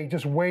away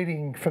just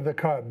waiting for the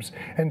cubs.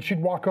 And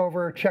she'd walk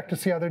over, check to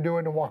see how they're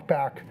doing, and walk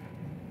back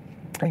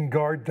and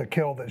guard the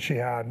kill that she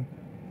had.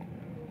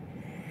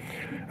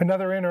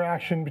 Another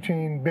interaction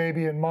between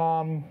baby and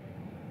mom.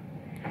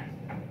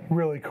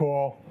 Really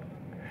cool.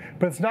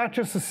 But it's not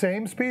just the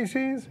same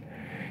species.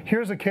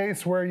 Here's a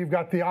case where you've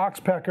got the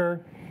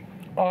oxpecker,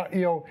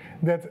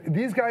 that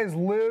these guys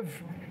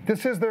live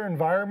this is their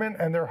environment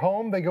and their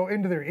home. They go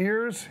into their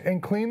ears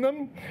and clean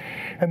them,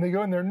 and they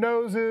go in their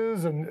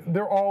noses, and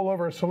they're all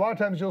over. So a lot of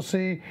times you'll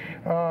see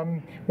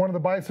one of the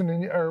bison,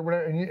 or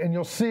whatever, and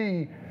you'll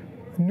see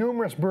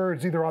numerous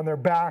birds either on their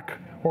back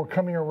or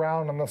coming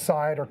around on the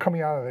side or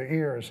coming out of their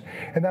ears.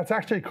 And that's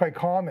actually quite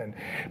common.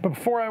 But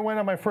before I went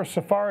on my first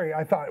safari,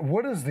 I thought,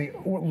 what is the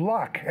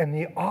luck and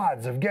the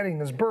odds of getting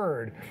this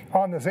bird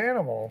on this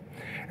animal?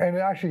 And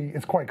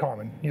it's quite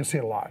common. You see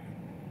it a lot.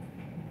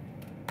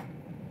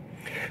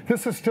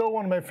 This is still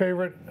one of my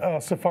favorite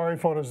safari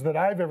photos that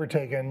I've ever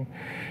taken.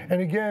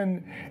 And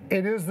again,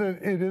 it is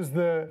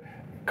the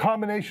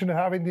combination of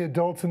having the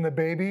adults and the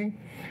baby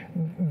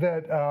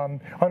that on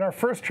our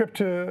first trip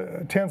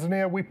to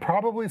Tanzania, we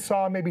probably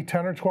saw maybe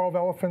 10 or 12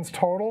 elephants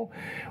total.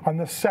 On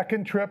the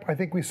second trip, I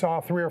think we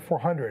saw 300 or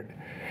 400.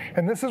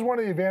 And this is one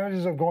of the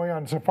advantages of going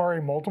on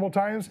safari multiple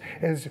times,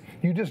 is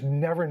you just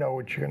never know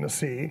what you're going to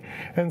see.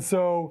 And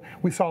so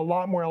we saw a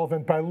lot more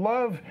elephant. But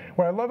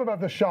what I love about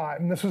the shot,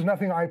 and this was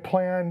nothing I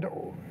planned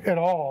at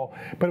all,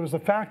 but it was the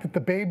fact that the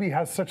baby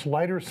has such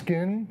lighter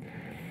skin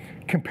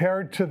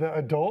compared to the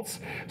adults,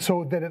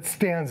 so that it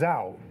stands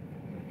out.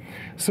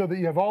 So that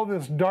you have all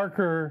this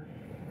darker,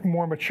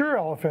 more mature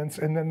elephants,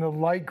 and then the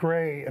light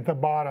gray at the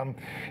bottom,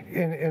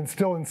 and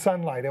still in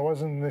sunlight. It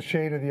wasn't in the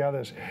shade of the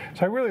others.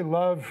 So I really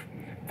love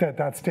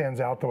that stands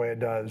out the way it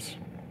does.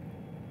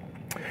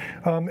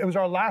 It was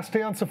our last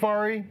day on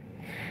safari.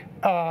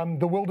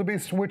 The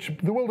wildebeest, which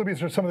the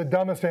wildebeest are some of the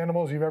dumbest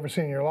animals you've ever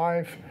seen in your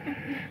life.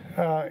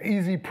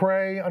 Easy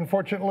prey,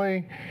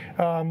 unfortunately.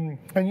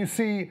 And you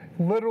see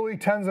literally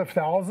tens of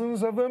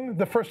thousands of them.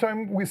 The first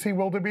time we see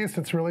wildebeest,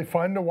 it's really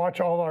fun to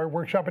watch all our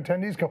workshop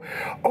attendees go,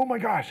 oh my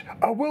gosh,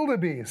 a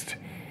wildebeest.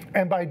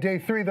 And by day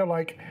 3, they're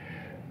like,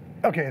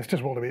 okay, it's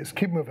just wildebeest,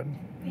 keep moving.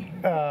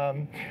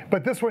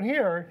 But this one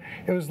here,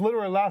 it was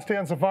literally last day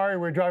on safari.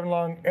 We were driving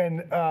along, and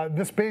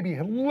this baby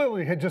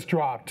literally had just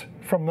dropped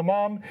from the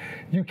mom.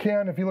 You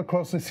can, if you look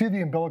closely, see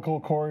the umbilical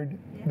cord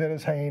that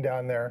is hanging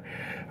down there,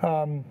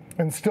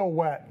 and still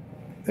wet.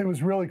 It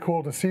was really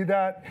cool to see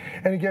that.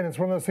 And again, it's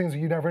one of those things that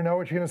you never know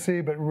what you're going to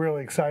see, but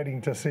really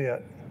exciting to see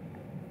it.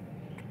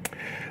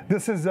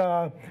 This is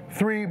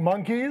 3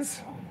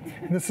 monkeys.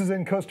 This is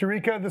in Costa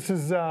Rica. This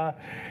is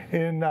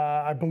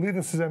I believe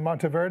this is in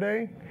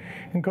Monteverde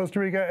in Costa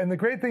Rica. And the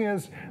great thing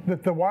is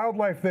that the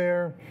wildlife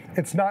there,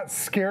 it's not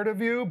scared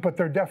of you, but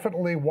they're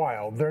definitely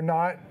wild. They're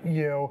not,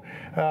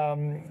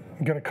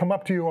 going to come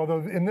up to you,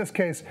 although in this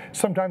case,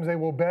 sometimes they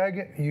will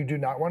beg. You do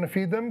not want to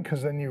feed them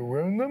because then you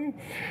ruin them.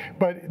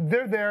 But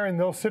they're there and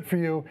they'll sit for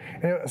you.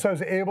 And so I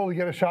was able to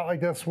get a shot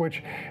like this,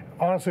 which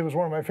honestly was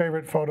one of my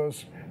favorite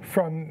photos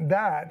from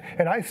that.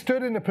 And I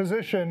stood in a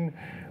position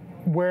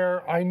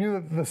where I knew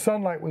that the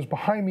sunlight was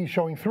behind me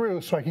showing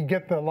through, so I could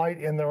get the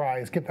light in their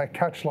eyes, get that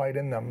catch light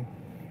in them.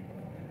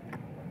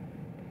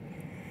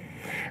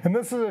 And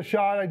this is a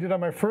shot I did on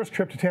my first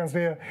trip to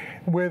Tanzania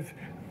with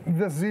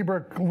this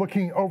zebra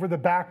looking over the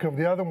back of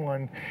the other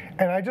one,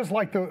 and I just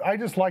like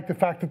the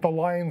fact that the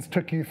lines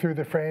took you through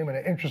the frame in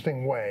an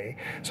interesting way.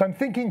 So I'm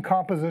thinking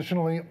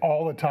compositionally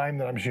all the time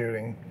that I'm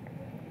shooting.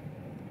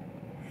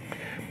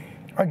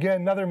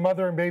 Again, another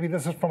mother and baby.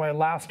 This is from my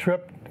last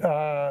trip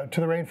to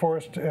the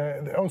rainforest,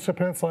 the Osa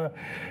Peninsula,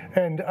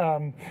 and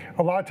a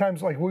lot of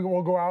times, like, we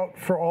will go out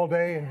for all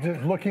day and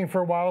just looking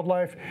for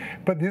wildlife.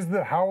 But these are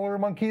the howler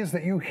monkeys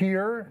that you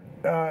hear.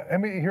 How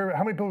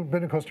many people have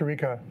been to Costa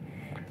Rica?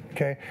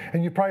 Okay,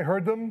 and you probably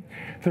heard them.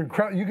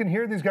 You can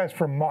hear these guys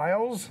for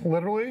miles,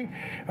 literally.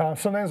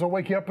 Sometimes they'll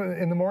wake you up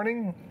in the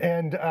morning,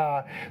 and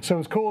so it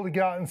was cool to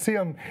get out and see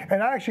them.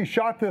 And I actually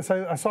shot this.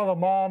 I saw the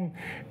mom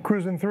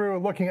cruising through,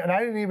 looking, and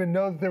I didn't even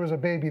know that there was a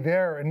baby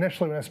there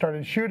initially when I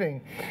started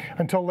shooting,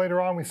 until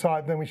later on we saw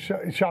it. Then we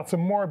shot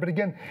some more. But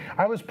again,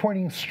 I was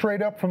pointing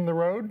straight up from the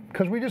road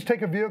because we just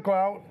take a vehicle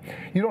out.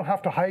 You don't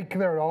have to hike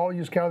there at all.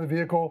 You just get out of the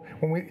vehicle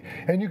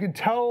and you can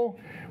tell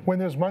when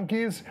there's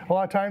monkeys a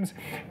lot of times,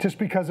 just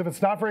because if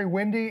it's not very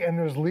windy and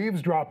there's leaves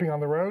dropping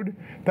on the road,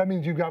 that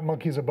means you've got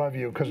monkeys above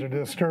you because they're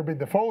disturbing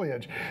the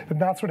foliage. And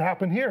that's what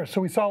happened here. So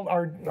we saw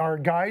our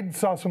guide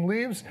saw some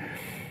leaves.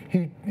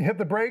 He hit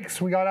the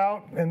brakes, we got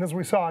out, and this is what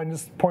we saw, and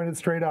just pointed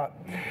straight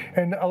up.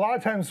 And a lot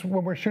of times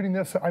when we're shooting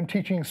this, I'm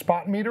teaching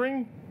spot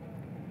metering.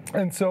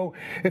 And so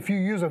if you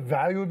use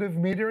evaluative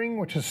metering,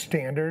 which is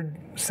standard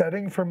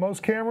setting for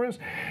most cameras,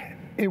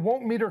 it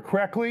won't meter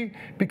correctly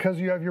because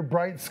you have your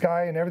bright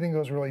sky and everything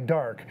goes really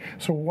dark.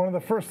 So one of the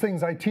first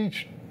things I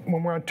teach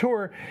when we're on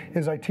tour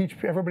is I teach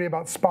everybody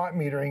about spot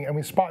metering, and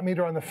we spot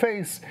meter on the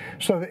face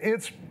so that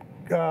it's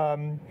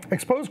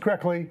exposed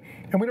correctly,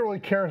 and we don't really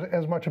care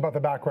as much about the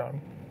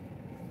background.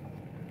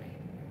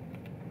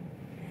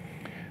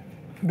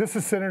 This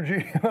is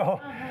Synergy.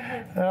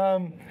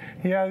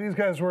 Yeah, these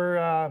guys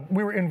were,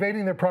 we were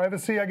invading their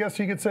privacy, I guess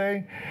you could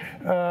say.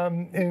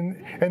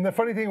 And the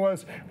funny thing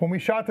was, when we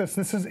shot this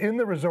is in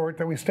the resort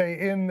that we stay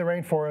in the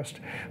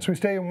rainforest. So we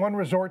stay in one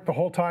resort the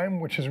whole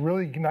time, which is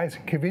really nice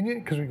and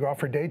convenient because we go out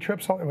for day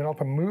trips and we don't have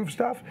to move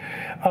stuff.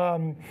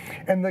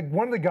 And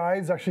one of the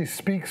guides actually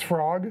speaks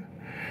frog.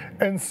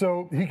 And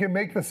so he can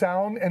make the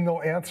sound and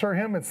they'll answer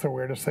him. It's the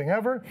weirdest thing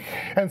ever.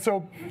 And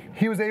so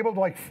he was able to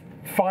like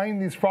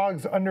find these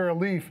frogs under a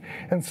leaf.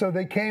 And so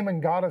they came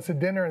and got us a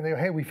dinner and they go,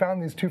 hey, we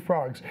found these 2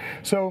 frogs.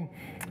 So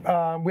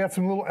we had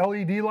some little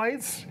LED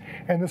lights.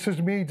 And this is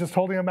me just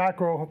holding a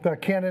macro, the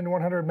Canon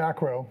 100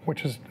 macro,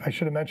 which is, I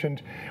should have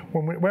mentioned,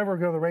 whenever we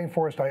go to the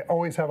rainforest, I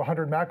always have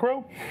 100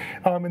 macro.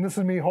 And this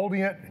is me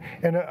holding it.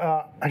 And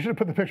I should have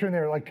put the picture in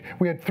there. Like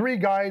we had 3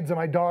 guides and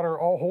my daughter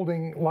all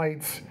holding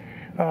lights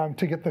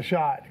to get the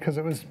shot because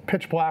it was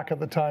pitch black at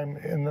the time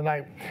in the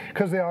night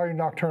because they are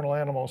nocturnal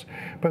animals.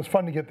 But it's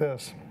fun to get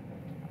this.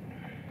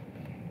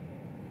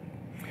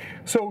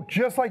 So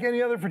just like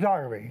any other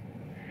photography,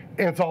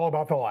 it's all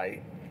about the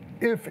light.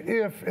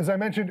 If, as I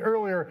mentioned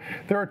earlier,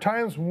 there are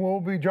times we'll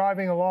be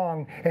driving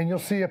along and you'll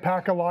see a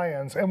pack of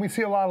lions, and we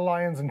see a lot of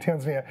lions in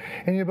Tanzania,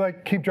 and you'll be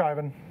like, keep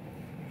driving.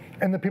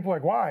 And the people are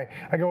like, why?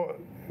 I go,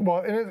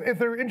 well, if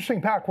they're an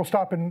interesting pack, we'll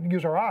stop and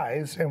use our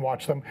eyes and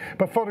watch them.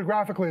 But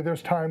photographically,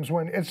 there's times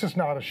when it's just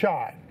not a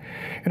shot.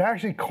 And I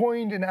actually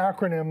coined an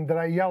acronym that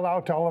I yell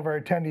out to all of our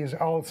attendees.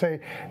 I'll say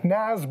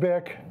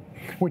NASBIC,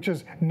 which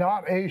is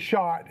not a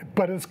shot,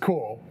 but it's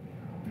cool.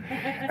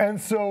 And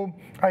so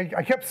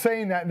I kept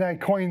saying that, and I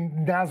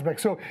coined NASBIC.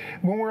 So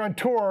when we're on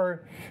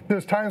tour,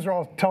 there's times where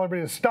I'll tell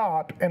everybody to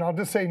stop, and I'll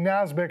just say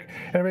NASBIC,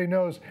 and everybody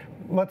knows,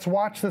 let's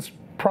watch this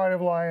pride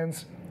of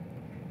lions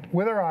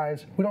with our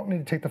eyes. We don't need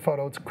to take the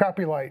photo. It's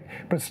crappy light,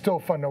 but it's still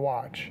fun to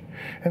watch.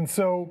 And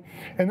so,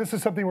 and this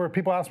is something where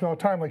people ask me all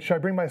the time, like, should I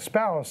bring my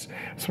spouse?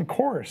 So of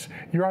course,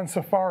 you're on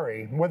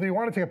safari. Whether you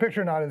want to take a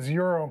picture or not is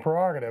your own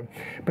prerogative,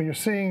 but you're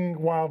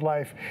seeing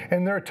wildlife.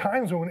 And there are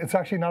times when it's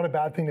actually not a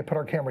bad thing to put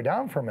our camera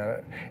down for a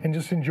minute and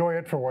just enjoy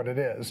it for what it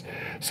is.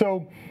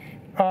 So,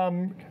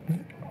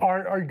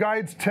 our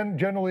guides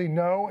generally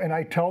know, and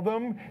I tell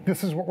them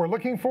this is what we're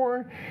looking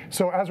for.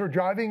 So as we're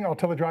driving, I'll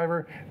tell the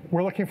driver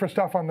we're looking for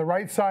stuff on the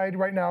right side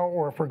right now,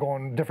 or if we're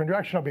going a different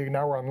direction, I'll be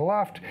now we're on the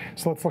left.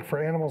 So let's look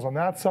for animals on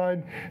that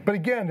side. But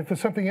again, if there's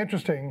something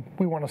interesting,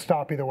 we want to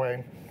stop either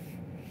way.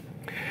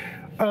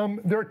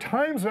 There are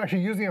times that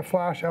actually using a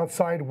flash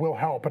outside will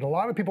help, and a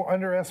lot of people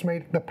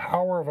underestimate the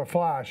power of a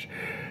flash.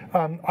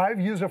 I've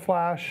used a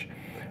flash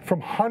from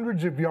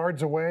hundreds of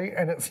yards away,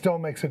 and it still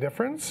makes a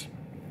difference.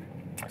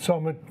 So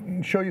I'm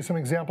going to show you some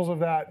examples of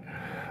that.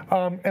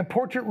 And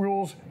portrait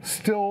rules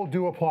still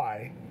do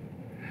apply.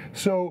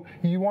 So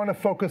you want to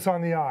focus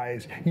on the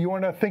eyes. You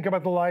want to think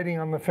about the lighting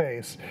on the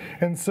face.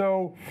 And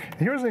so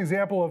here's an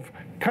example of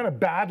kind of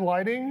bad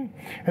lighting.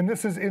 And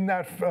this is in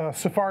that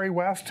Safari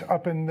West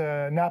up in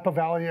the Napa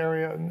Valley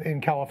area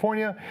in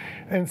California.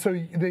 And so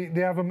they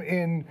have them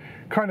in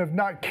kind of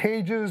not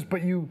cages,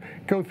 but you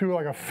go through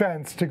like a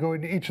fence to go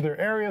into each of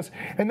their areas.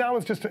 And that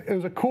was just,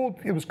 it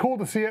was cool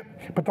to see it,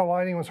 but the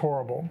lighting was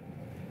horrible.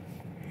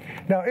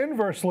 Now,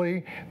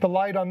 inversely, the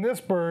light on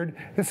this bird,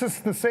 this is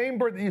the same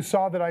bird that you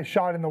saw that I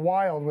shot in the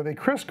wild where they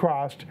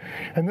crisscrossed,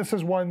 and this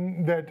is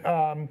one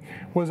that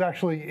was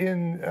actually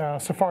in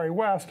Safari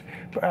West.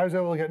 I was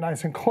able to get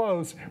nice and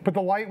close, but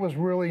the light was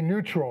really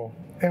neutral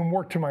and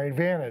worked to my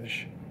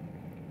advantage.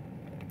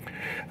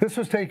 This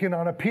was taken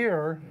on a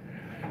pier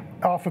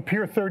off of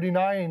Pier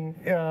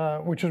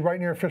 39, which is right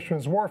near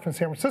Fisherman's Wharf in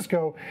San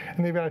Francisco,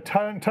 and they've got a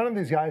ton of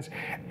these guys,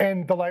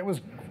 and the light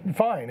was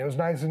fine. It was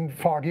nice and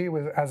foggy,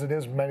 as it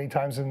is many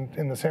times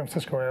in the San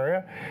Francisco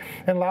area,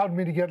 and allowed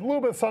me to get a little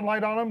bit of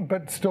sunlight on them,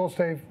 but still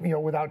stay,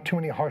 without too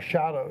many harsh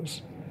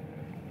shadows.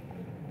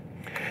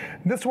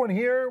 This one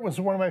here was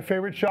one of my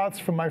favorite shots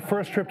from my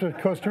first trip to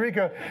Costa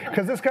Rica,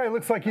 because this guy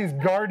looks like he's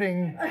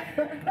guarding.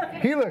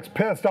 He looks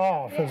pissed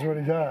off, is what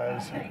he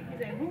does.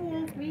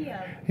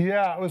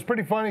 Yeah, it was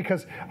pretty funny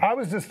because I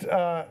was just,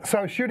 so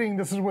I was shooting,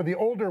 this is with the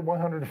older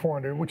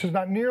 100-400, which is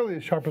not nearly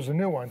as sharp as the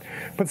new one,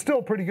 but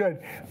still pretty good.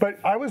 But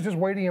I was just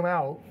waiting him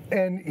out,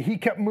 and he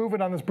kept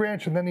moving on this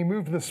branch, and then he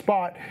moved to this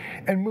spot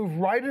and moved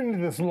right into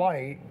this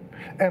light.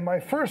 And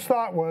my first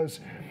thought was,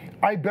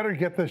 I better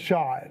get this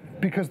shot,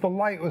 because the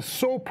light was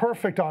so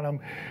perfect on him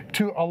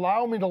to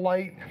allow me to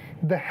light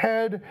the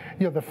head,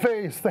 the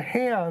face, the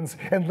hands,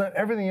 and let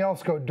everything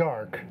else go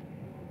dark.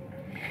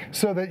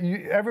 So that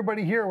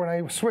everybody here, when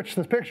I switched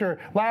this picture,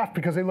 laughed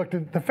because they looked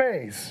at the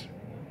face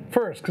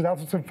first, because that's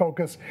what's in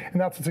focus,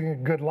 and that's what's in a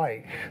good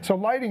light. So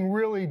lighting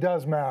really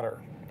does matter.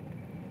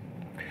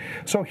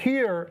 So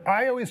here,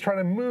 I always try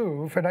to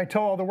move, and I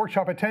tell all the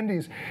workshop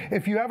attendees,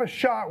 if you have a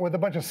shot with a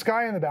bunch of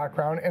sky in the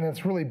background and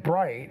it's really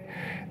bright,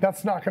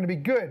 that's not going to be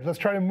good. Let's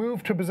try to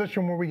move to a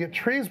position where we get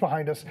trees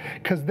behind us,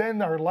 because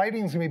then our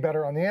lighting's going to be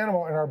better on the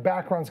animal and our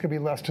background's going to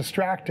be less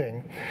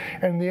distracting.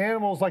 And the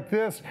animals like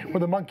this, where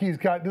the monkey's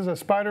got, this is a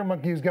spider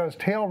monkey who's got his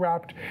tail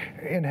wrapped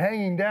and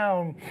hanging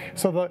down,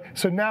 so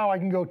now I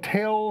can go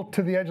tail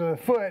to the edge of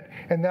the foot,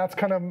 and that's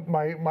kind of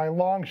my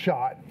long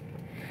shot.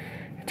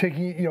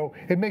 Taking,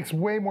 it makes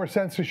way more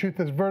sense to shoot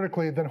this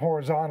vertically than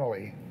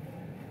horizontally.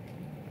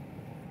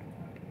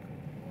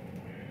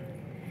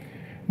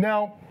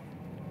 Now,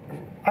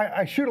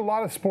 I shoot a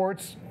lot of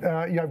sports.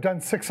 I've done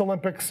 6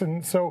 Olympics,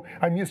 and so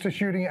I'm used to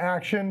shooting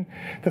action.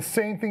 The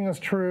same thing is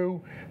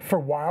true for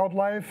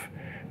wildlife.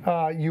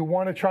 You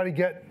want to try to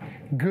get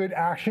good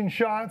action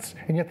shots,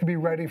 and you have to be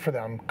ready for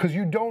them because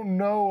you don't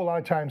know a lot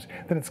of times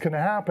that it's going to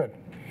happen.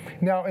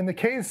 Now, in the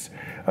case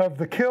of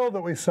the kill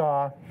that we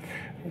saw,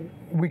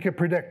 we could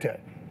predict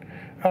it.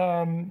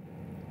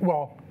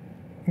 Well,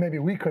 maybe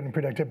we couldn't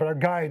predict it, but our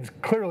guides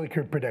clearly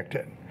could predict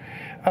it.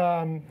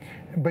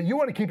 But you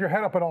want to keep your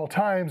head up at all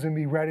times and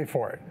be ready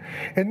for it.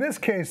 In this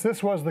case,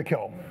 this was the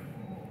kill.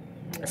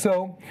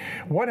 So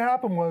what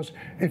happened was,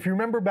 if you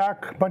remember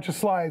back a bunch of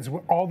slides,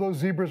 all those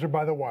zebras are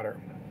by the water.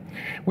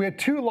 We had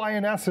two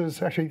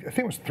lionesses, actually, I think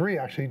it was three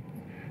actually.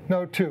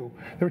 No, two.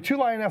 There were two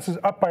lionesses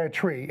up by a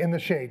tree in the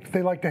shade.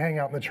 They like to hang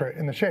out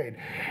in the shade.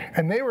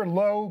 And they were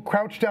low,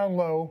 crouched down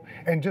low,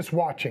 and just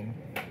watching.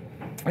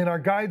 And our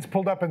guides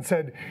pulled up and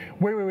said,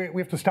 wait,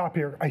 we have to stop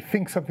here. I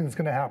think something's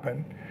going to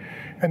happen.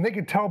 And they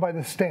could tell by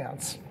the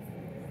stance.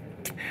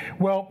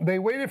 Well, they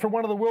waited for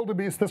one of the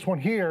wildebeest, this one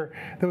here.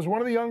 There was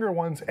one of the younger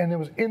ones, and it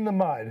was in the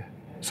mud.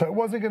 So it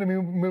wasn't going to be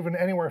moving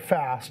anywhere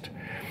fast.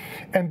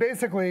 And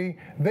basically,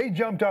 they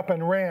jumped up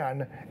and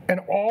ran, and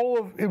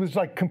it was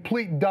like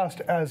complete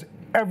dust as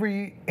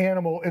every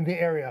animal in the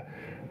area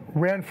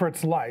ran for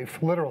its life,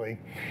 literally.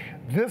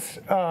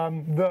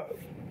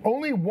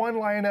 Only one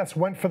lioness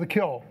went for the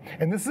kill,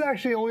 and this is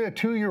actually only a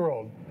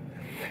 2-year-old.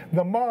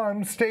 The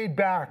mom stayed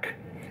back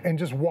and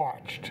just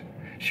watched.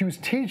 She was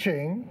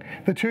teaching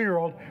the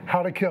 2-year-old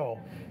how to kill.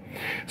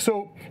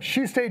 So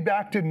she stayed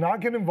back, did not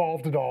get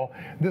involved at all.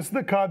 This is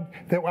the cub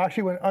that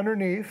actually went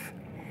underneath,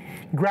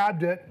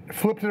 grabbed it,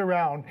 flipped it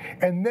around,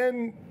 and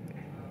then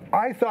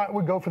I thought it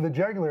would go for the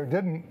jugular. It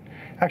didn't.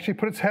 Actually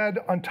put its head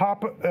on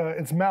top of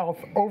its mouth,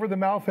 over the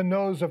mouth and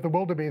nose of the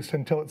wildebeest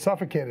until it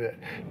suffocated it.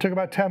 It took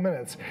about 10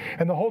 minutes.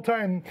 And the whole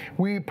time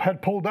we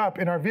had pulled up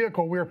in our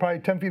vehicle, we were probably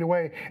 10 feet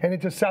away, and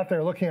it just sat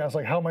there looking at us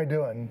like, how am I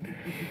doing?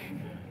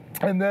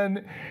 And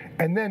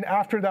then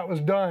after that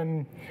was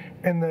done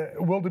and the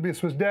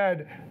wildebeest was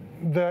dead,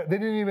 they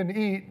didn't even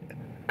eat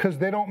because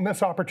they don't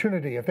miss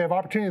opportunity. If they have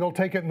opportunity, they'll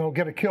take it and they'll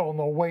get a kill and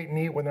they'll wait and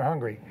eat when they're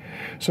hungry.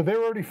 So they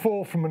were already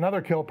full from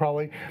another kill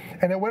probably.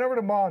 And it went over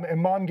to Mom, and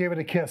Mom gave it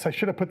a kiss. I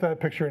should have put that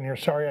picture in here.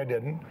 Sorry I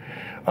didn't.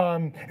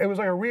 It was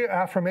like a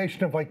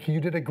reaffirmation of like, you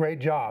did a great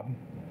job.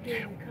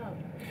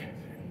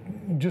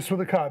 Just with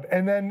the cub,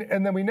 and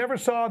then we never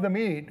saw them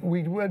eat.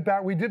 We went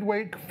back. We did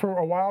wait for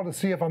a while to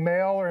see if a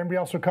male or anybody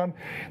else would come.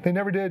 They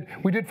never did.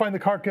 We did find the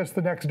carcass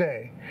the next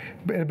day.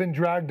 It had been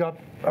dragged up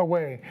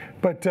away,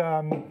 but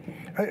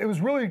it was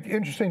really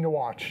interesting to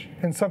watch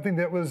and something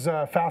that was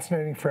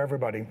fascinating for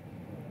everybody.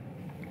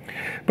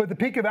 But the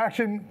peak of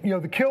action,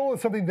 the kill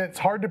is something that's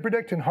hard to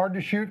predict and hard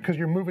to shoot because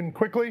you're moving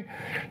quickly.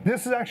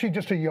 This is actually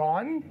just a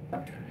yawn.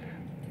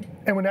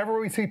 And whenever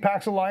we see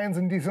packs of lions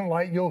in decent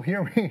light, you'll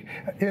hear me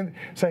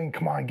saying,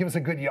 come on, give us a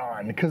good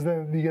yawn, because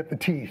then you get the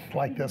teeth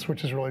like this,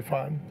 which is really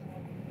fun.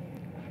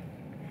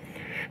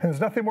 And there's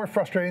nothing more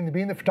frustrating than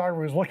being the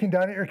photographer who's looking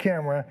down at your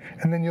camera,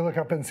 and then you look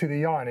up and see the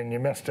yawn, and you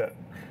missed it.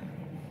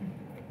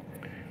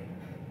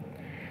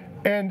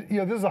 And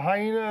this is a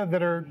hyena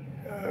that are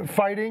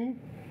fighting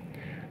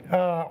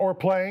or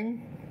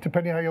playing,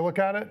 depending how you look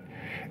at it.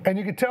 And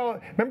you could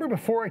tell, remember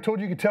before I told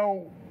you could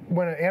tell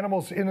when an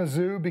animal's in a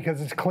zoo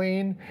because it's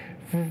clean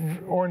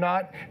or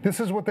not? This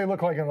is what they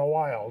look like in the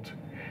wild.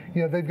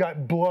 They've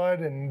got blood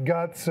and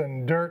guts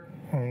and dirt,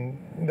 and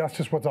that's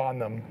just what's on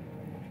them.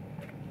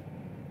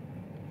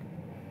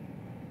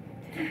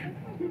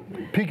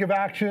 Peak of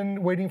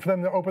action, waiting for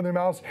them to open their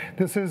mouths.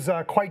 This is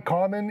quite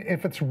common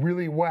if it's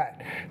really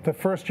wet. The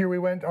first year we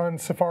went on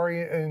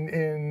safari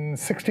in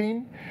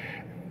 16,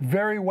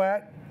 very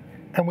wet,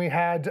 and we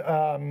had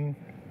a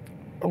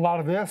lot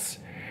of this.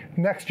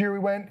 Next year we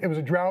went, it was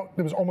a drought.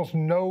 There was almost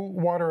no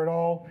water at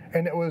all,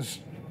 and it was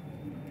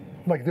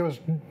like they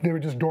were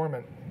just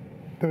dormant.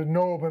 There was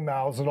no open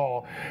mouths at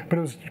all. But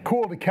it was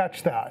cool to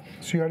catch that,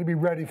 so you had to be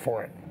ready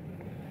for it.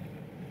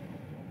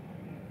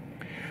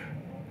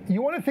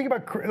 You want to think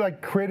about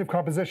like creative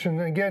composition.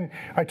 And again,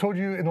 I told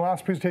you in the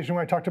last presentation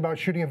when I talked about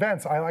shooting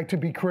events, I like to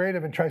be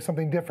creative and try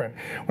something different.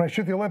 When I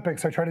shoot the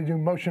Olympics, I try to do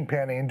motion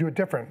panning and do it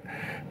different,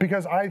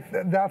 because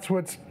that's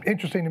what's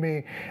interesting to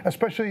me,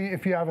 especially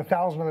if you have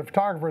 1,000 other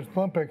photographers at the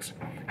Olympics.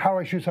 How do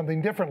I shoot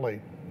something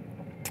differently?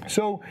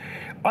 So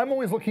I'm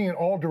always looking in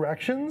all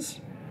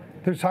directions.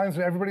 There's times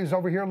when everybody's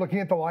over here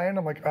looking at the lion.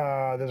 I'm like,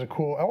 there's a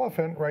cool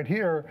elephant right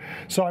here.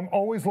 So I'm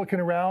always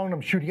looking around.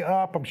 I'm shooting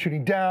up. I'm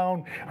shooting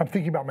down. I'm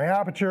thinking about my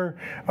aperture.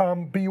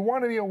 But you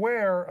want to be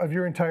aware of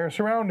your entire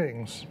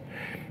surroundings.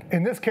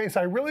 In this case,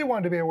 I really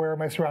wanted to be aware of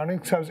my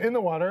surroundings because I was in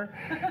the water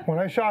when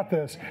I shot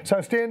this. So I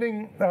was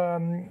standing,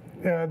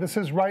 this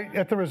is right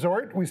at the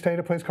resort. We stayed at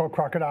a place called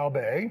Crocodile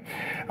Bay.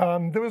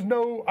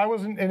 I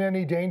wasn't in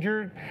any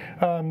danger.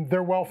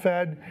 They're well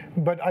fed,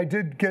 but I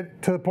did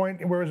get to the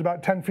point where it was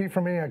about 10 feet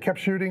from me. I kept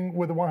shooting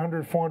with a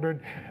 100,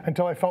 400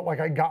 until I felt like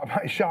I got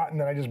my shot, and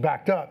then I just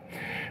backed up.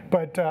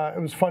 But it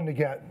was fun to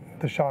get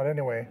the shot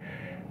anyway.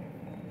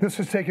 This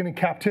is taken in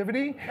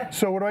captivity.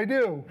 So what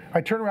do? I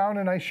turn around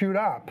and I shoot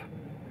up,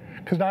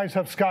 because now I just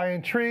have sky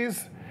and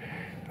trees,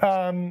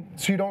 so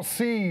you don't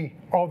see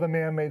all the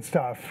man-made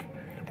stuff,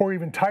 or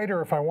even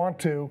tighter if I want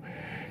to.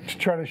 to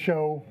try to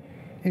show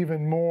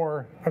even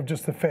more of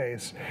just the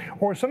face.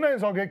 Or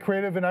sometimes I'll get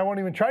creative and I won't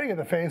even try to get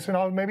the face, and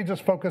I'll maybe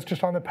just focus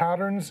just on the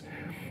patterns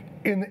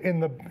in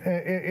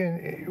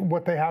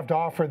what they have to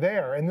offer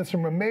there. And there's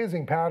some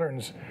amazing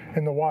patterns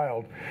in the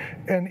wild.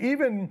 And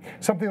even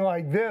something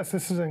like this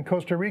is in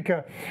Costa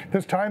Rica.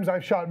 There's times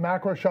I've shot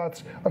macro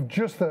shots of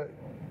just the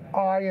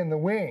eye and the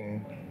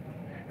wing,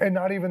 and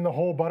not even the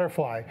whole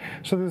butterfly.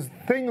 So there's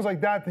things like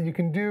that that you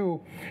can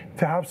do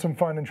to have some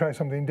fun and try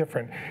something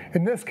different.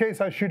 In this case,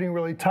 I was shooting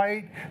really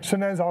tight.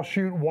 Sometimes I'll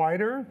shoot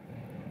wider.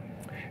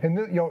 And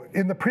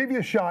in the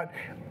previous shot,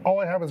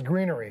 all I had was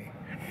greenery.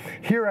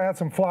 Here I had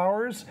some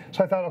flowers,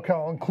 so I thought, okay,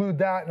 I'll include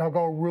that and I'll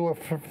go rule of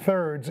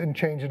thirds and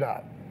change it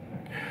up.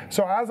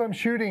 So as I'm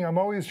shooting, I'm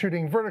always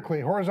shooting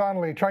vertically,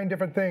 horizontally, trying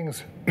different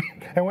things.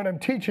 And when I'm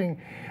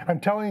teaching, I'm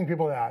telling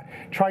people that.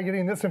 Try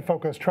getting this in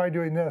focus, try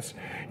doing this.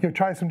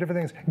 Try some different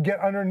things. Get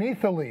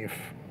underneath the leaf.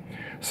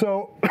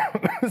 So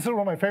this is one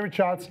of my favorite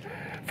shots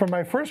from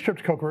my first trip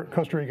to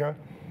Costa Rica.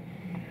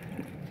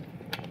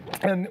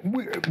 And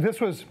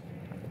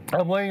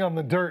I'm laying on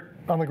the dirt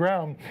on the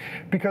ground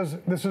because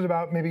this is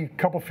about maybe a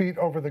couple feet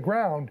over the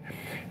ground.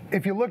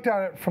 If you looked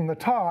at it from the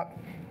top,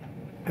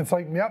 it's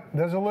like, yep,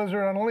 there's a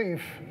lizard on a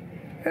leaf.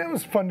 And it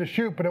was fun to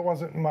shoot, but it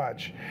wasn't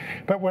much.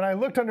 But when I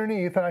looked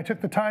underneath and I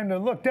took the time to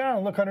look down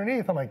and look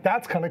underneath, I'm like,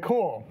 that's kind of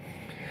cool.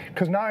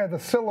 Because now I have the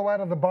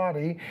silhouette of the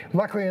body.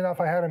 Luckily enough,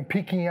 I had him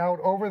peeking out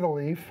over the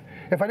leaf.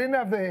 If I didn't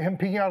have him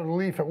peeking out of the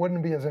leaf, it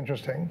wouldn't be as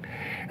interesting.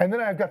 And then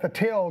I've got the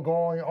tail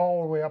going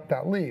all the way up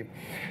that leaf.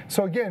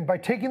 So again, by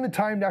taking the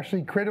time to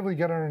actually creatively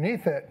get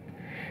underneath it,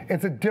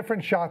 it's a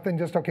different shot than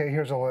just, okay,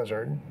 here's a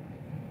lizard.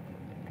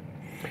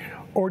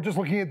 Or just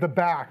looking at the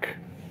back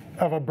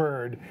of a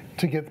bird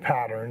to get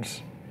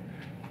patterns.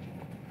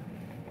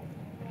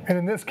 And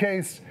in this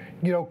case,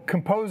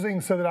 composing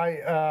so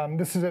that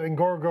this is at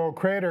Ngorongoro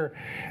Crater,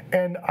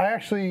 and I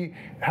actually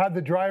had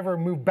the driver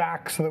move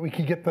back so that we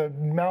could get the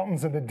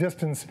mountains in the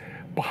distance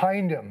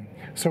behind him.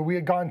 So we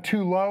had gone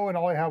too low and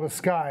all I had was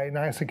sky. And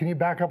I said, can you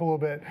back up a little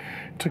bit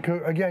to,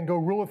 go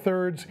rule of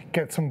thirds,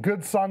 get some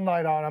good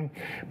sunlight on him,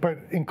 but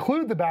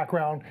include the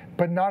background,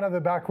 but not have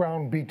the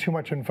background be too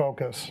much in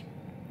focus.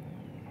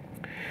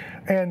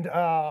 And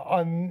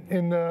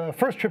in the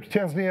first trip to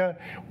Tanzania,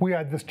 we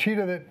had this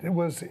cheetah that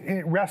was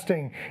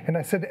resting, and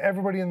I said to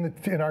everybody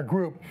in our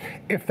group,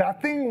 if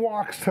that thing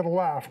walks to the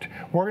left,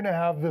 we're going to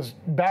have this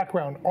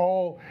background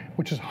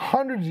which is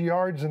hundreds of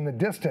yards in the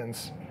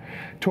distance,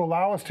 to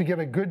allow us to get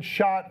a good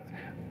shot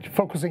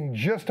focusing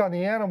just on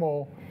the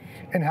animal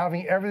and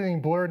having everything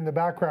blurred in the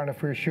background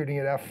if we were shooting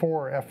at f4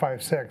 or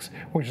f5.6,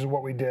 which is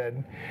what we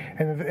did.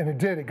 And it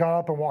did. It got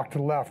up and walked to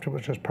the left. It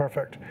was just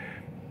perfect.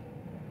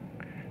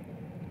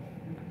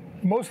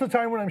 Most of the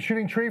time when I'm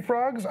shooting tree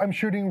frogs, I'm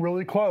shooting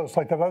really close,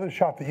 like that other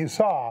shot that you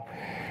saw.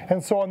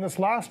 And so on this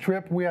last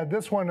trip, we had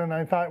this one, and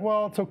I thought,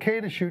 well, it's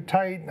okay to shoot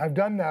tight. I've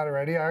done that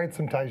already. I had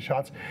some tight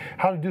shots.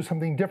 How to do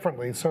something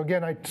differently. So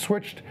again, I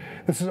switched.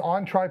 This is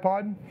on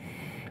tripod.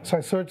 So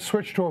I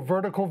switched to a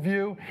vertical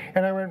view,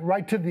 and I went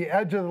right to the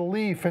edge of the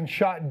leaf and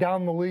shot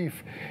down the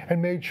leaf and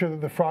made sure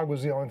that the frog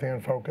was the only thing in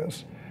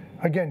focus.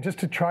 Again, just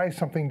to try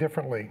something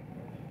differently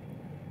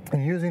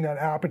and using that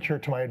aperture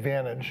to my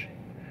advantage.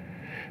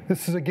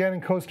 This is again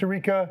in Costa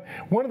Rica.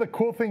 One of the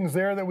cool things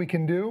there that we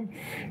can do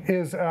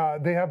is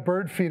they have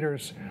bird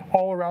feeders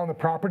all around the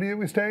property that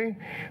we stay.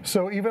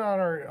 So even on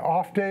our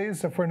off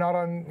days, if we're not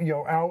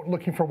out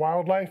looking for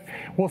wildlife,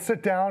 we'll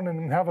sit down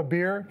and have a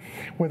beer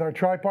with our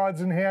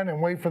tripods in hand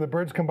and wait for the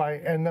birds to come by,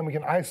 and then we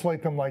can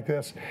isolate them like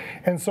this.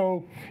 And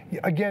so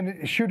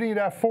again, shooting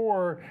at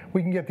f4,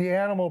 we can get the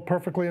animal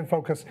perfectly in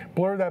focus,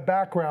 blur that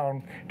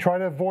background, try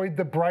to avoid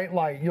the bright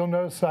light. You'll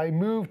notice I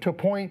moved to a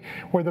point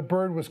where the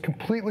bird was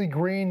completely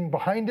green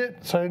behind it,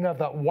 so I didn't have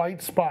that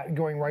white spot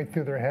going right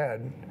through their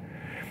head.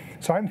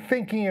 So I'm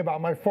thinking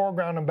about my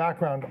foreground and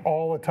background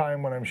all the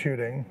time when I'm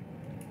shooting.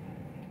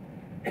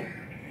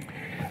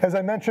 As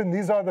I mentioned,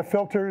 these are the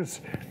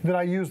filters that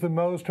I use the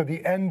most, are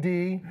the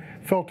ND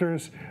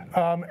filters,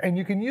 and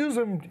you can use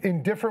them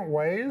in different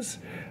ways.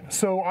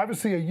 So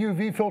obviously a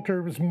UV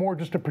filter is more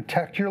just to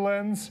protect your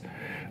lens,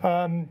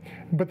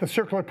 but the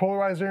circular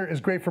polarizer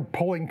is great for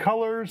pulling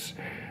colors,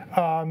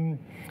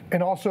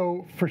 and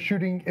also for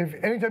shooting,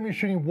 anytime you're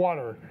shooting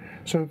water,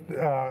 so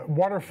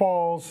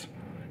waterfalls,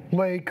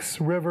 lakes,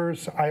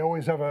 rivers, I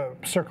always have a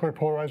circular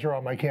polarizer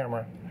on my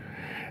camera.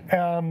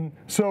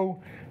 So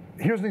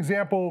here's an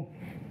example.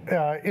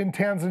 In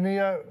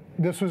Tanzania,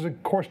 this was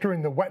of course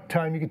during the wet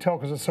time, you can tell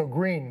because it's so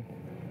green.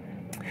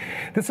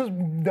 This is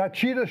that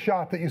cheetah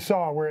shot that you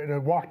saw where it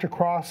had walked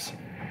across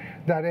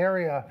that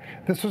area.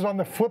 This was on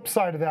the flip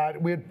side of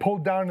that. We had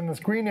pulled down in this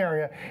green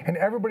area, and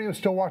everybody was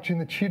still watching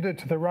the cheetah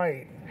to the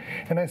right.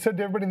 And I said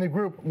to everybody in the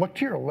group, look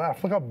to your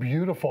left, look how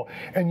beautiful.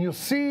 And you'll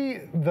see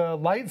the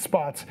light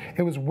spots.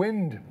 It was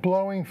wind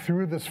blowing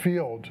through this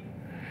field.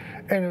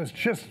 And it was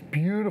just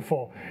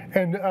beautiful.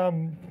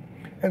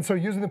 And so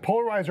using the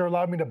polarizer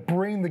allowed me to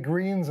bring the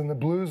greens and the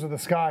blues of the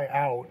sky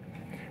out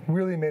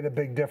really made a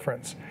big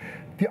difference.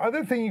 The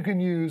other thing you can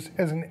use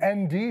is an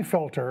ND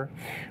filter,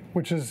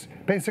 which is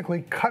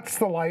basically cuts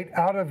the light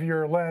out of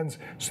your lens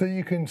so that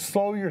you can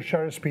slow your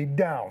shutter speed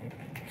down.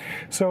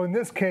 So in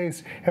this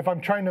case, if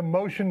I'm trying to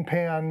motion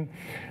pan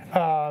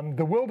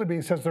the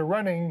wildebeest as they're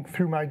running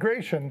through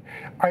migration,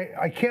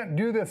 I can't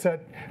do this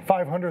at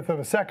 500th of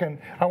a second.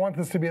 I want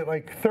this to be at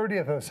like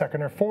 30th of a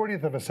second or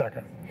 40th of a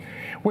second,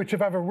 which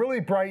if I have a really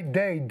bright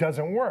day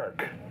doesn't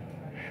work.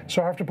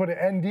 So I have to put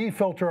an ND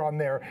filter on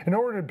there in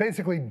order to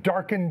basically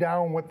darken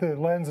down what the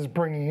lens is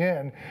bringing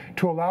in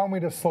to allow me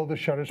to slow the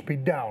shutter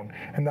speed down.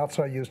 And that's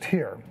what I used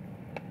here.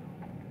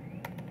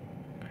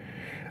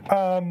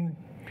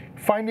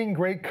 Finding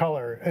great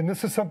color, and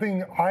this is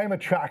something I'm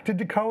attracted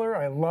to color.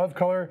 I love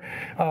color.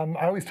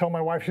 I always tell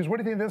my wife, she says, "What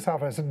do you think of this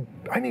outfit?" I said,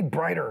 "I need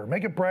brighter,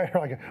 make it brighter."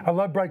 Like, I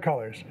love bright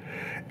colors.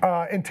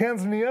 In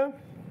Tanzania,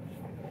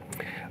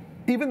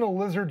 even the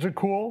lizards are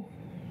cool.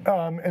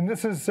 And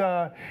this is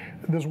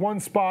there's one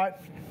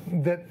spot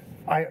that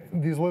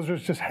these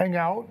lizards just hang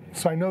out,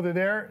 so I know they're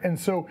there. And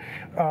so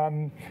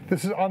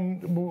this is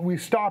we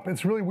stop.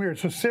 It's really weird.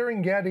 So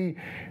Serengeti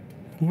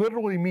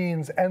literally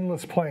means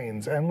endless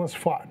plains, endless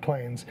flat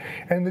plains.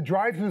 And the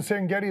drive through the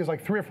Serengeti is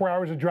like 3 or 4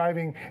 hours of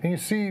driving, and you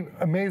see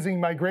amazing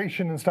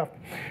migration and stuff,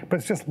 but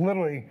it's just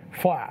literally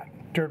flat,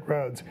 dirt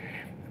roads.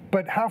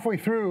 But halfway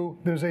through,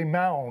 there's a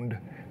mound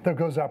that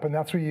goes up, and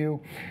that's where you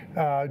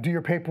do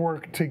your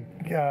paperwork to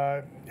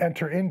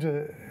enter in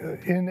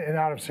and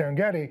out of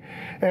Serengeti.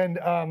 And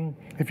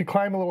if you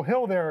climb a little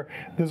hill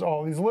there's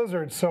all these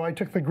lizards. So I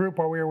took the group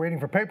while we were waiting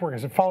for paperwork. I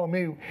said, "Follow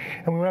me,"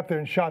 and we went up there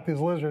and shot these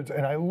lizards.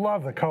 And I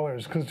love the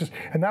colors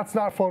and that's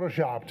not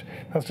photoshopped.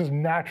 That's just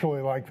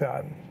naturally like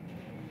that.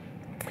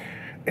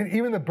 And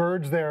even the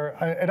birds there,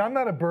 and I'm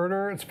not a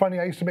birder. It's funny,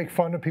 I used to make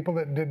fun of people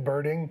that did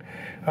birding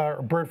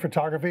or bird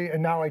photography,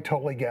 and now I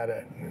totally get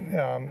it.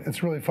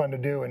 It's really fun to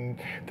do, and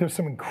there's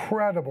some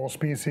incredible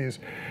species.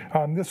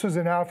 This was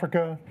in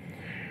Africa.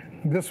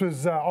 This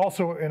was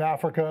also in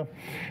Africa,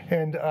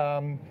 and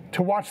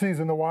to watch these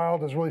in the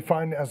wild is really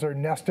fun as they're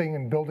nesting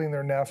and building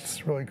their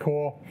nests. Really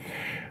cool.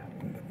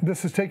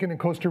 This is taken in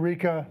Costa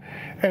Rica,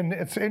 and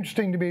it's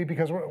interesting to me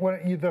because one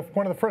of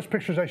the first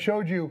pictures I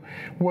showed you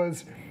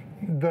was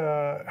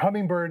the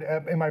hummingbird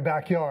in my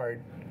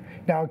backyard.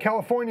 Now in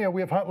California,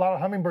 we have a lot of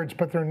hummingbirds,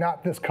 but they're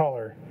not this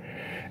color.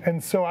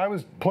 And so I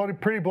was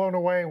pretty blown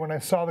away when I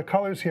saw the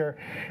colors here.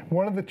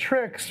 One of the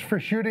tricks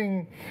for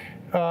shooting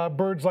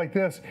birds like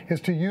this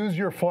is to use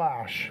your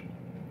flash.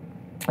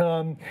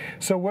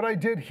 So what I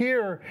did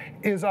here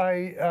is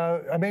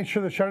I made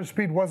sure the shutter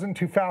speed wasn't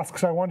too fast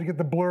because I wanted to get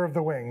the blur of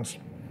the wings.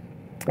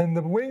 And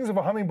the wings of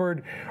a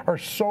hummingbird are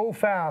so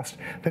fast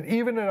that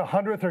even at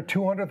 100th or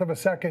 200th of a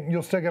second,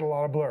 you'll still get a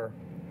lot of blur.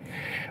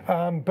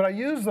 But I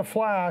use the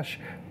flash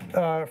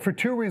for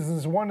 2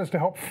 reasons. One is to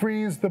help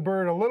freeze the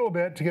bird a little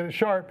bit to get it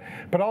sharp,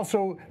 but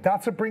also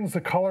that's what brings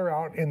the color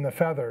out in the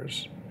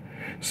feathers.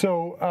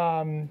 So,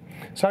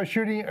 so I was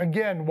shooting,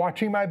 again,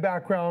 watching my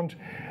background,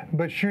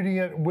 but shooting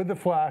it with the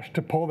flash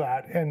to pull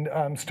that,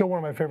 and still one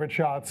of my favorite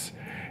shots.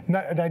 And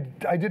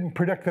I didn't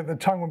predict that the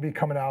tongue would be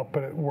coming out,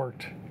 but it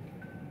worked.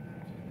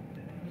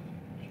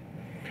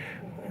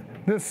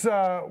 This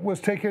was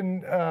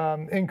taken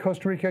in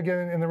Costa Rica,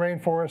 again, in the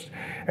rainforest.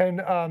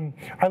 And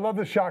I love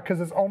this shot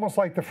because it's almost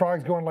like the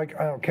frog's going like,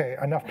 "Okay,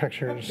 enough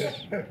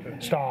pictures,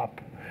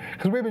 stop."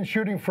 Because we've been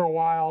shooting for a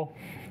while,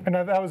 and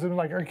I was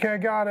like, "Okay, I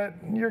got it,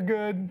 you're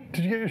good.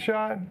 Did you get your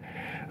shot?"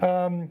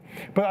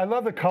 But I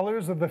love the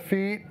colors of the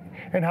feet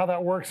and how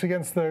that works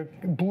against the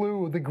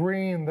blue, the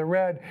green, the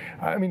red.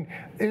 I mean,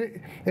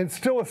 it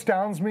still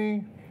astounds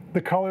me,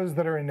 the colors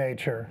that are in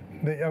nature.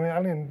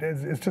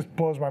 It just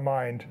blows my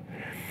mind.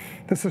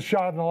 This is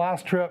shot on the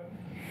last trip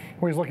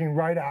where he's looking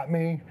right at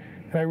me.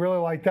 And I really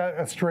like that,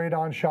 a straight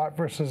on shot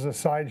versus a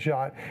side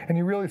shot. And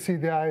you really see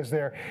the eyes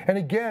there. And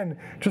again,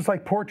 just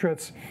like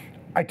portraits,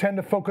 I tend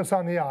to focus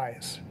on the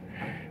eyes.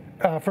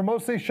 For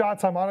most of these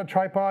shots, I'm on a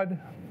tripod.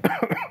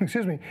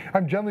 Excuse me.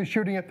 I'm generally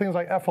shooting at things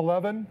like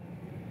f11.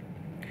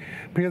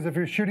 Because if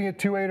you're shooting at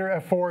 2.8 or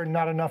f4,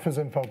 not enough is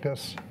in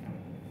focus.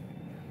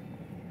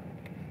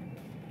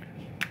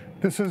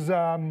 This is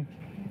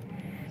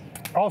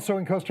also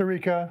in Costa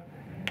Rica.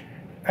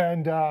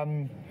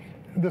 And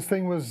this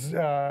thing was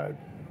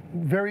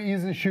very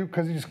easy to shoot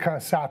because he just kind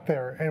of sat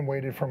there and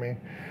waited for me.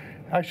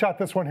 I shot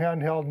this one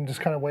handheld and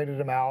just kind of waited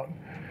him out.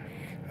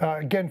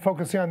 Again,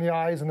 focusing on the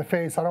eyes and the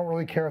face. I don't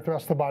really care if the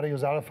rest of the body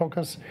was out of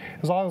focus.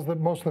 As long as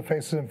most of the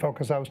face is in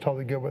focus, I was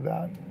totally good with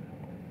that.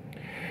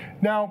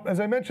 Now, as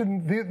I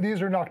mentioned,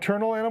 these are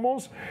nocturnal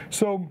animals.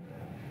 So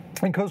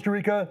in Costa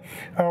Rica,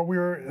 we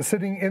were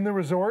sitting in the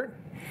resort,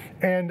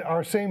 and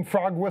our same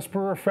frog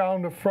whisperer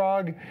found a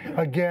frog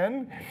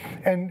again.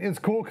 And it's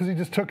cool because he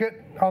just took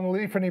it on the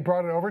leaf and he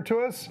brought it over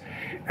to us.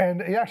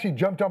 And he actually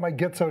jumped on my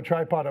Gitzo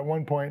tripod at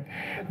one point.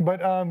 But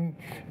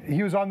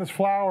he was on this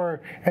flower,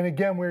 and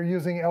again, we were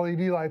using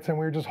LED lights, and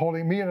we were just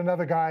holding, me and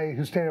another guy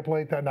who stayed up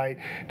late that night,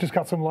 just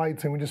got some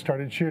lights, and we just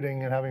started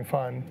shooting and having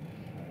fun.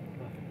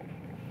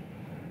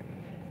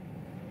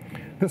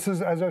 This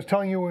is, as I was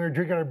telling you, when we were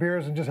drinking our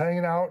beers and just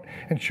hanging out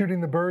and shooting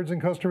the birds in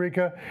Costa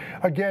Rica.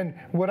 Again,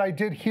 what I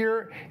did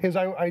here is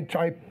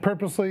I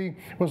purposely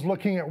was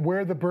looking at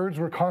where the birds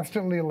were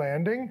constantly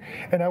landing,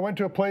 and I went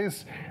to a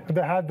place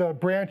that had the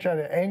branch at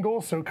an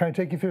angle, so it kind of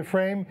take you through the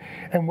frame,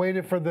 and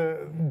waited for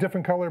the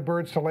different colored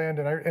birds to land.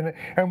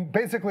 And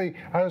basically,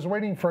 I was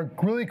waiting for a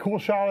really cool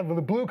shot of the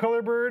blue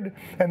color bird,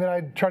 and then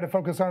I'd try to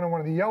focus on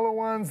one of the yellow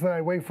ones, then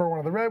I'd wait for one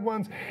of the red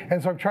ones,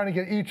 and so I'm trying to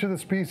get each of the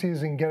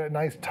species and get a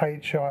nice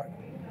tight shot.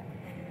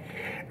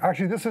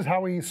 Actually, this is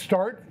how we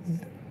start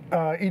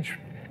each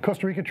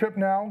Costa Rica trip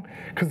now,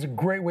 because it's a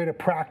great way to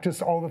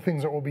practice all the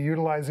things that we'll be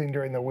utilizing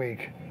during the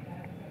week.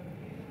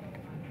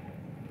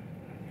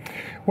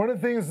 One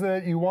of the things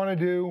that you want to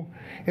do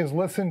is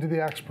listen to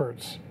the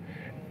experts.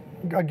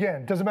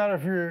 Again, it doesn't matter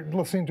if you're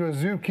listening to a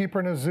zookeeper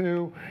in a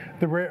zoo,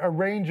 a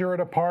ranger at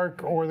a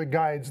park, or the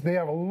guides. They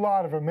have a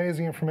lot of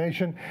amazing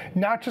information,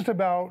 not just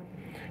about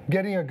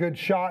getting a good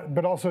shot,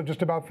 but also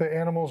just about the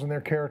animals and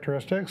their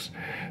characteristics.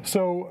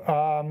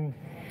 So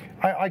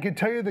I could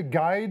tell you the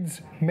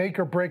guides make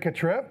or break a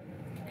trip.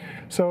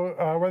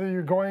 So whether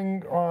you're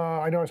going,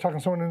 I know I was talking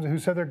to someone who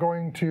said they're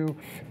going to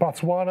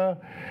Botswana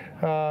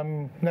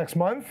next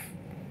month,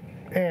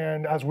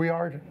 and as we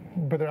are,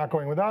 but they're not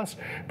going with us.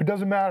 But it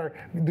doesn't matter.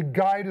 The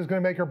guide is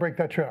going to make or break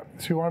that trip.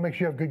 So you want to make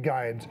sure you have good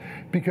guides,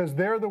 because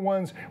they're the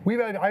ones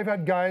I've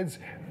had guides.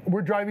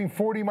 We're driving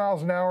 40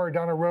 miles an hour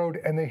down a road,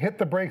 and they hit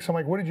the brakes. I'm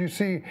like, "What did you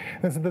see?"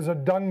 And they said, "There's a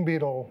dung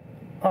beetle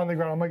on the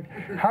ground." I'm like,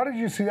 "How did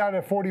you see that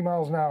at 40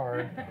 miles an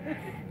hour?"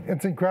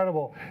 It's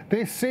incredible.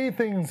 They see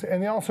things,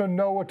 and they also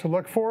know what to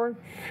look for.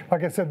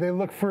 Like I said, they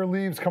look for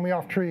leaves coming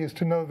off trees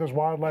to know that there's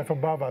wildlife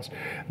above us.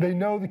 They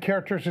know the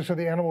characteristics of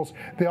the animals.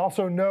 They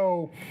also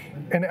know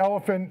an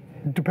elephant,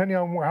 depending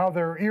on how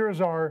their ears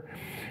are,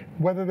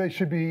 whether they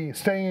should be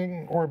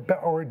staying or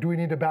do we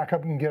need to back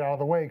up and get out of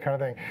the way, kind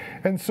of thing.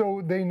 And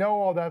so they know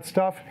all that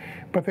stuff,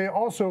 but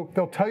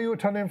they'll tell you a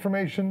ton of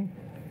information.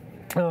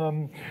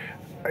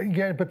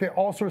 Again, but they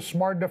also are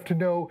smart enough to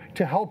know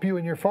to help you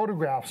in your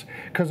photographs,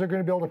 because they're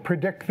going to be able to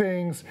predict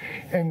things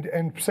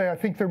and say, "I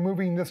think they're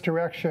moving this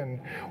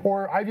direction."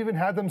 Or I've even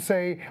had them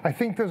say, "I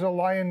think there's a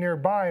lion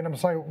nearby," and I'm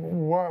just like,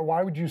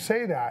 "Why would you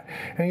say that?"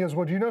 And he goes,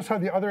 "Well, do you notice how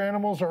the other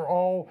animals are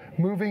all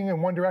moving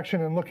in one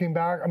direction and looking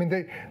back? I mean,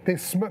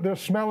 they're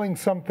smelling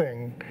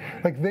something.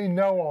 Like, they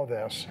know all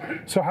this."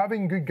 So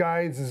having good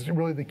guides is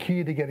really the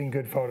key to getting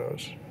good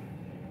photos.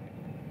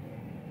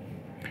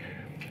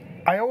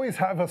 I always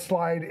have a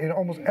slide in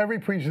almost every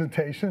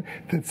presentation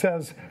that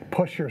says,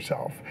 "Push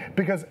yourself,"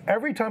 because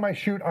every time I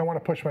shoot, I want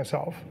to push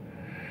myself.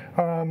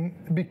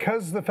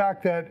 Because of the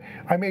fact that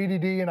I'm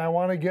ADD and I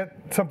want to get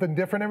something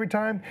different every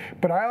time,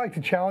 but I like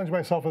to challenge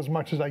myself as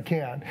much as I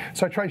can.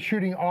 So I try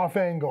shooting off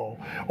angle,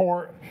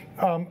 or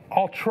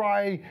I'll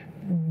try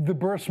the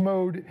burst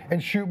mode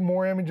and shoot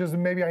more images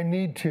than maybe I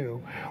need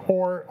to,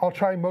 or I'll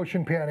try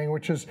motion panning,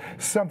 which is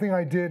something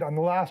I did on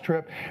the last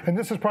trip. And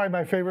this is probably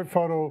my favorite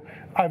photo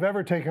I've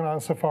ever taken on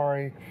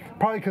safari,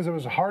 probably because it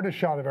was the hardest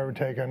shot I've ever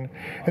taken.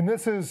 And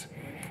this is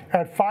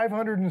at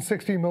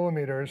 560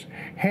 millimeters,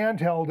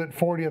 handheld at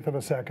 40th of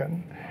a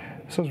second.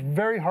 So it's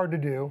very hard to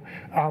do.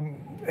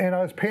 And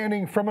I was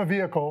panning from a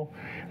vehicle.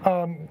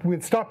 We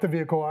had stopped the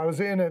vehicle. I was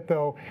in it,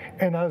 though,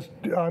 and I was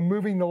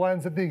moving the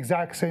lens at the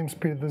exact same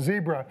speed of the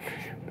zebra.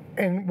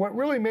 And what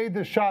really made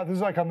this shot, this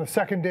is like on the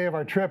second day of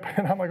our trip,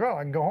 and I'm like, "Oh,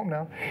 I can go home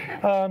now."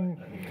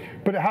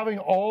 But having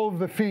all of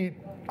the feet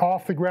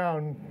off the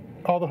ground,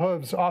 all the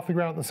hooves off the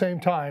ground at the same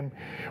time,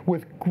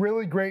 with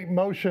really great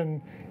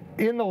motion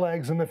in the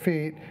legs and the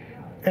feet,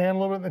 and a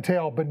little bit in the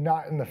tail, but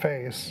not in the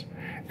face.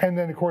 And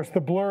then, of course,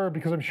 the blur,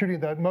 because I'm shooting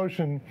that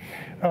motion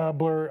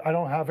blur, I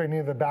don't have any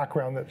of the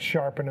background that's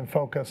sharp and in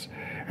focus.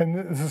 And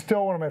this is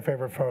still one of my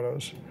favorite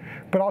photos.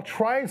 But I'll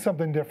try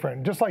something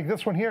different, just like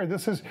this one here.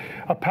 This is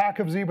a pack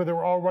of zebra that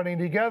were all running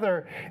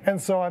together. And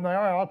so I'm like,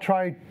 all right, I'll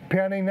try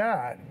panning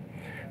that.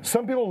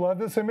 Some people love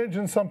this image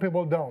and some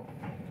people don't.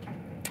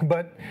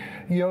 But,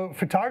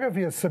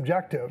 photography is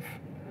subjective.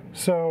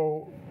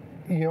 So,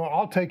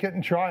 I'll take it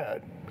and try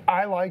it.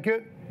 I like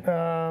it,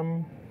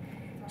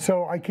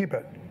 so I keep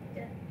it.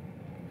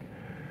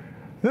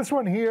 This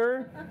one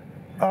here,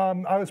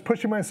 I was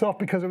pushing myself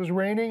because it was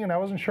raining and I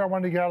wasn't sure I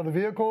wanted to get out of the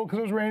vehicle because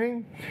it was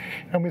raining.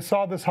 And we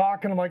saw this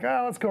hawk and I'm like,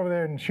 let's go over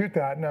there and shoot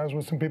that. And I was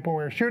with some people and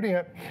we were shooting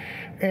it.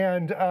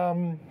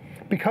 And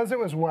because it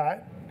was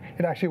wet,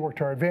 it actually worked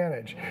to our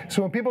advantage.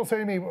 So when people say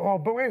to me, "Oh,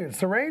 but wait, it's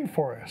the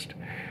rainforest,"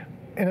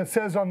 and it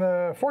says on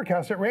the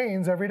forecast it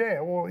rains every day.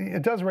 Well,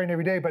 it does rain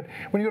every day, but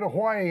when you go to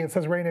Hawaii, it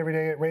says rain every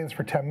day. It rains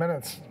for 10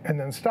 minutes and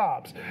then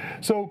stops.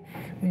 So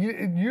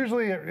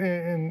usually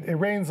it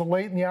rains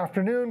late in the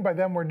afternoon. By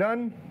then we're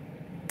done.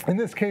 In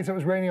this case, it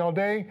was raining all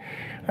day.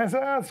 I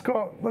said, let's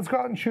go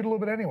out and shoot a little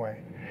bit anyway.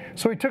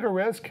 So we took a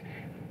risk.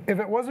 If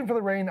it wasn't for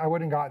the rain, I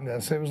wouldn't have gotten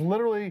this. It was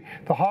literally,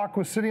 the hawk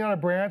was sitting on a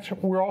branch.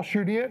 We're all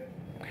shooting it.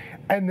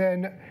 And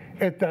then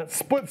at that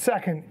split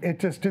second, it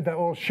just did that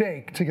little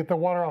shake to get the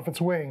water off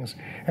its wings,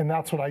 and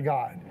that's what I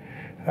got.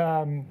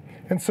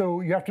 And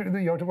so you have to,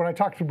 when I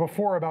talked to you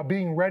before about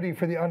being ready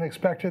for the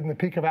unexpected and the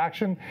peak of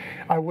action,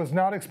 I was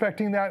not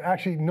expecting that.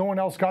 Actually, no one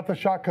else got the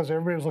shot because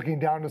everybody was looking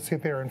down to see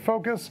if they were in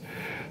focus.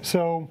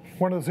 So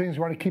one of those things,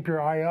 you want to keep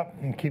your eye up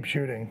and keep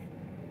shooting.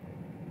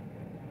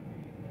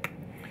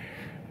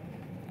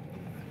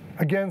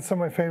 Again,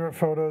 some of my favorite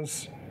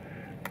photos.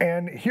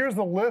 And here's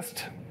the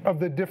list of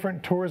the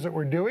different tours that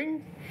we're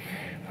doing.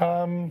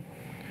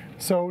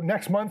 So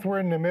next month we're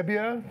in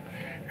Namibia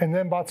and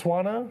then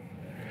Botswana.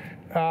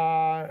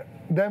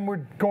 Then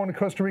we're going to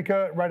Costa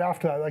Rica right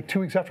after that, like 2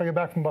 weeks after I get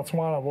back from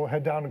Botswana. We'll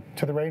head down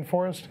to the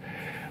rainforest.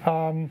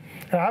 And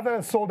I have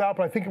that sold out,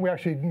 but I think we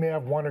actually may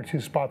have 1 or 2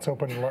 spots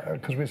open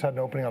because we just had an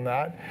opening on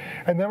that.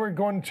 And then we're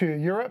going to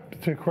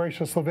Europe, to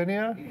Croatia,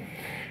 Slovenia.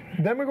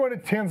 Then we're going to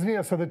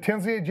Tanzania. So the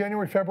Tanzania,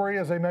 January, February,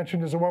 as I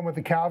mentioned, is the one with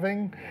the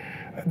calving.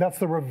 That's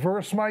the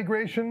reverse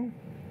migration.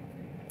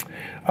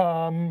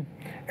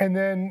 And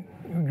then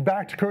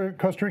back to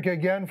Costa Rica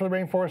again for the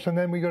rainforest, and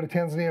then we go to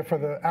Tanzania for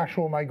the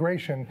actual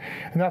migration.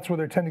 And that's where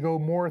they tend to go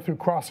more through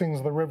crossings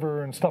of the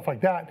river and stuff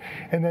like that.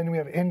 And then we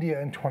have India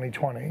in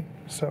 2020.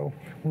 So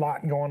a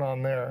lot going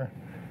on there.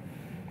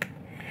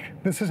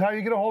 This is how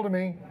you get a hold of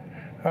me.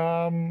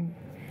 The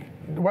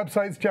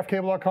website's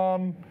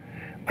jeffcable.com.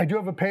 I do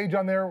have a page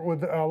on there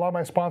with a lot of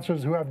my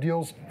sponsors who have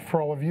deals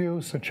for all of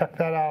you, so check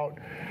that out.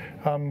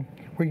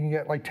 We can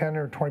get like 10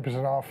 or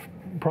 20% off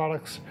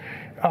products.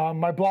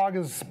 My blog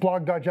is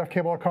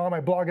blog.jeffcable.com. I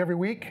blog every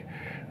week.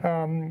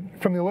 From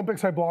the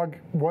Olympics, I blog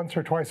once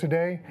or twice a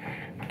day.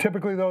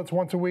 Typically, though, it's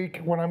once a week.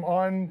 When I'm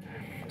on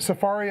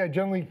safari, I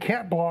generally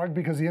can't blog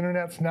because the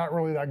internet's not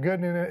really that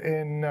good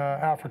in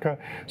Africa.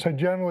 So I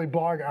generally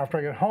blog after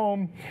I get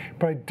home.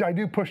 But I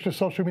do push to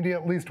social media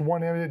at least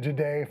 1 image a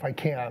day if I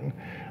can.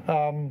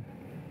 But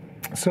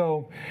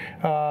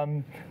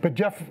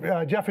Jeff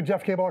at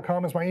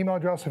jeffcable.com is my email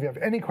address. If you have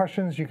any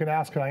questions, you can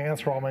ask, and I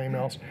answer all my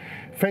emails.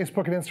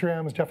 Facebook and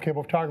Instagram is Jeff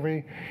Cable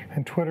Photography,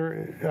 and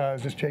Twitter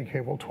is just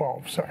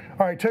jcable12. So,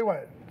 all right, tell you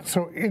what.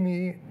 So in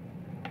the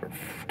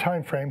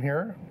time frame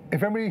here,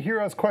 if anybody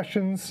here has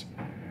questions,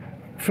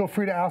 feel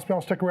free to ask me.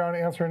 I'll stick around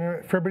and answer.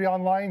 And for everybody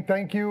online,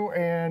 thank you,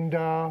 and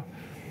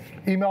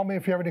email me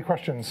if you have any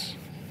questions.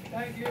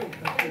 Thank you.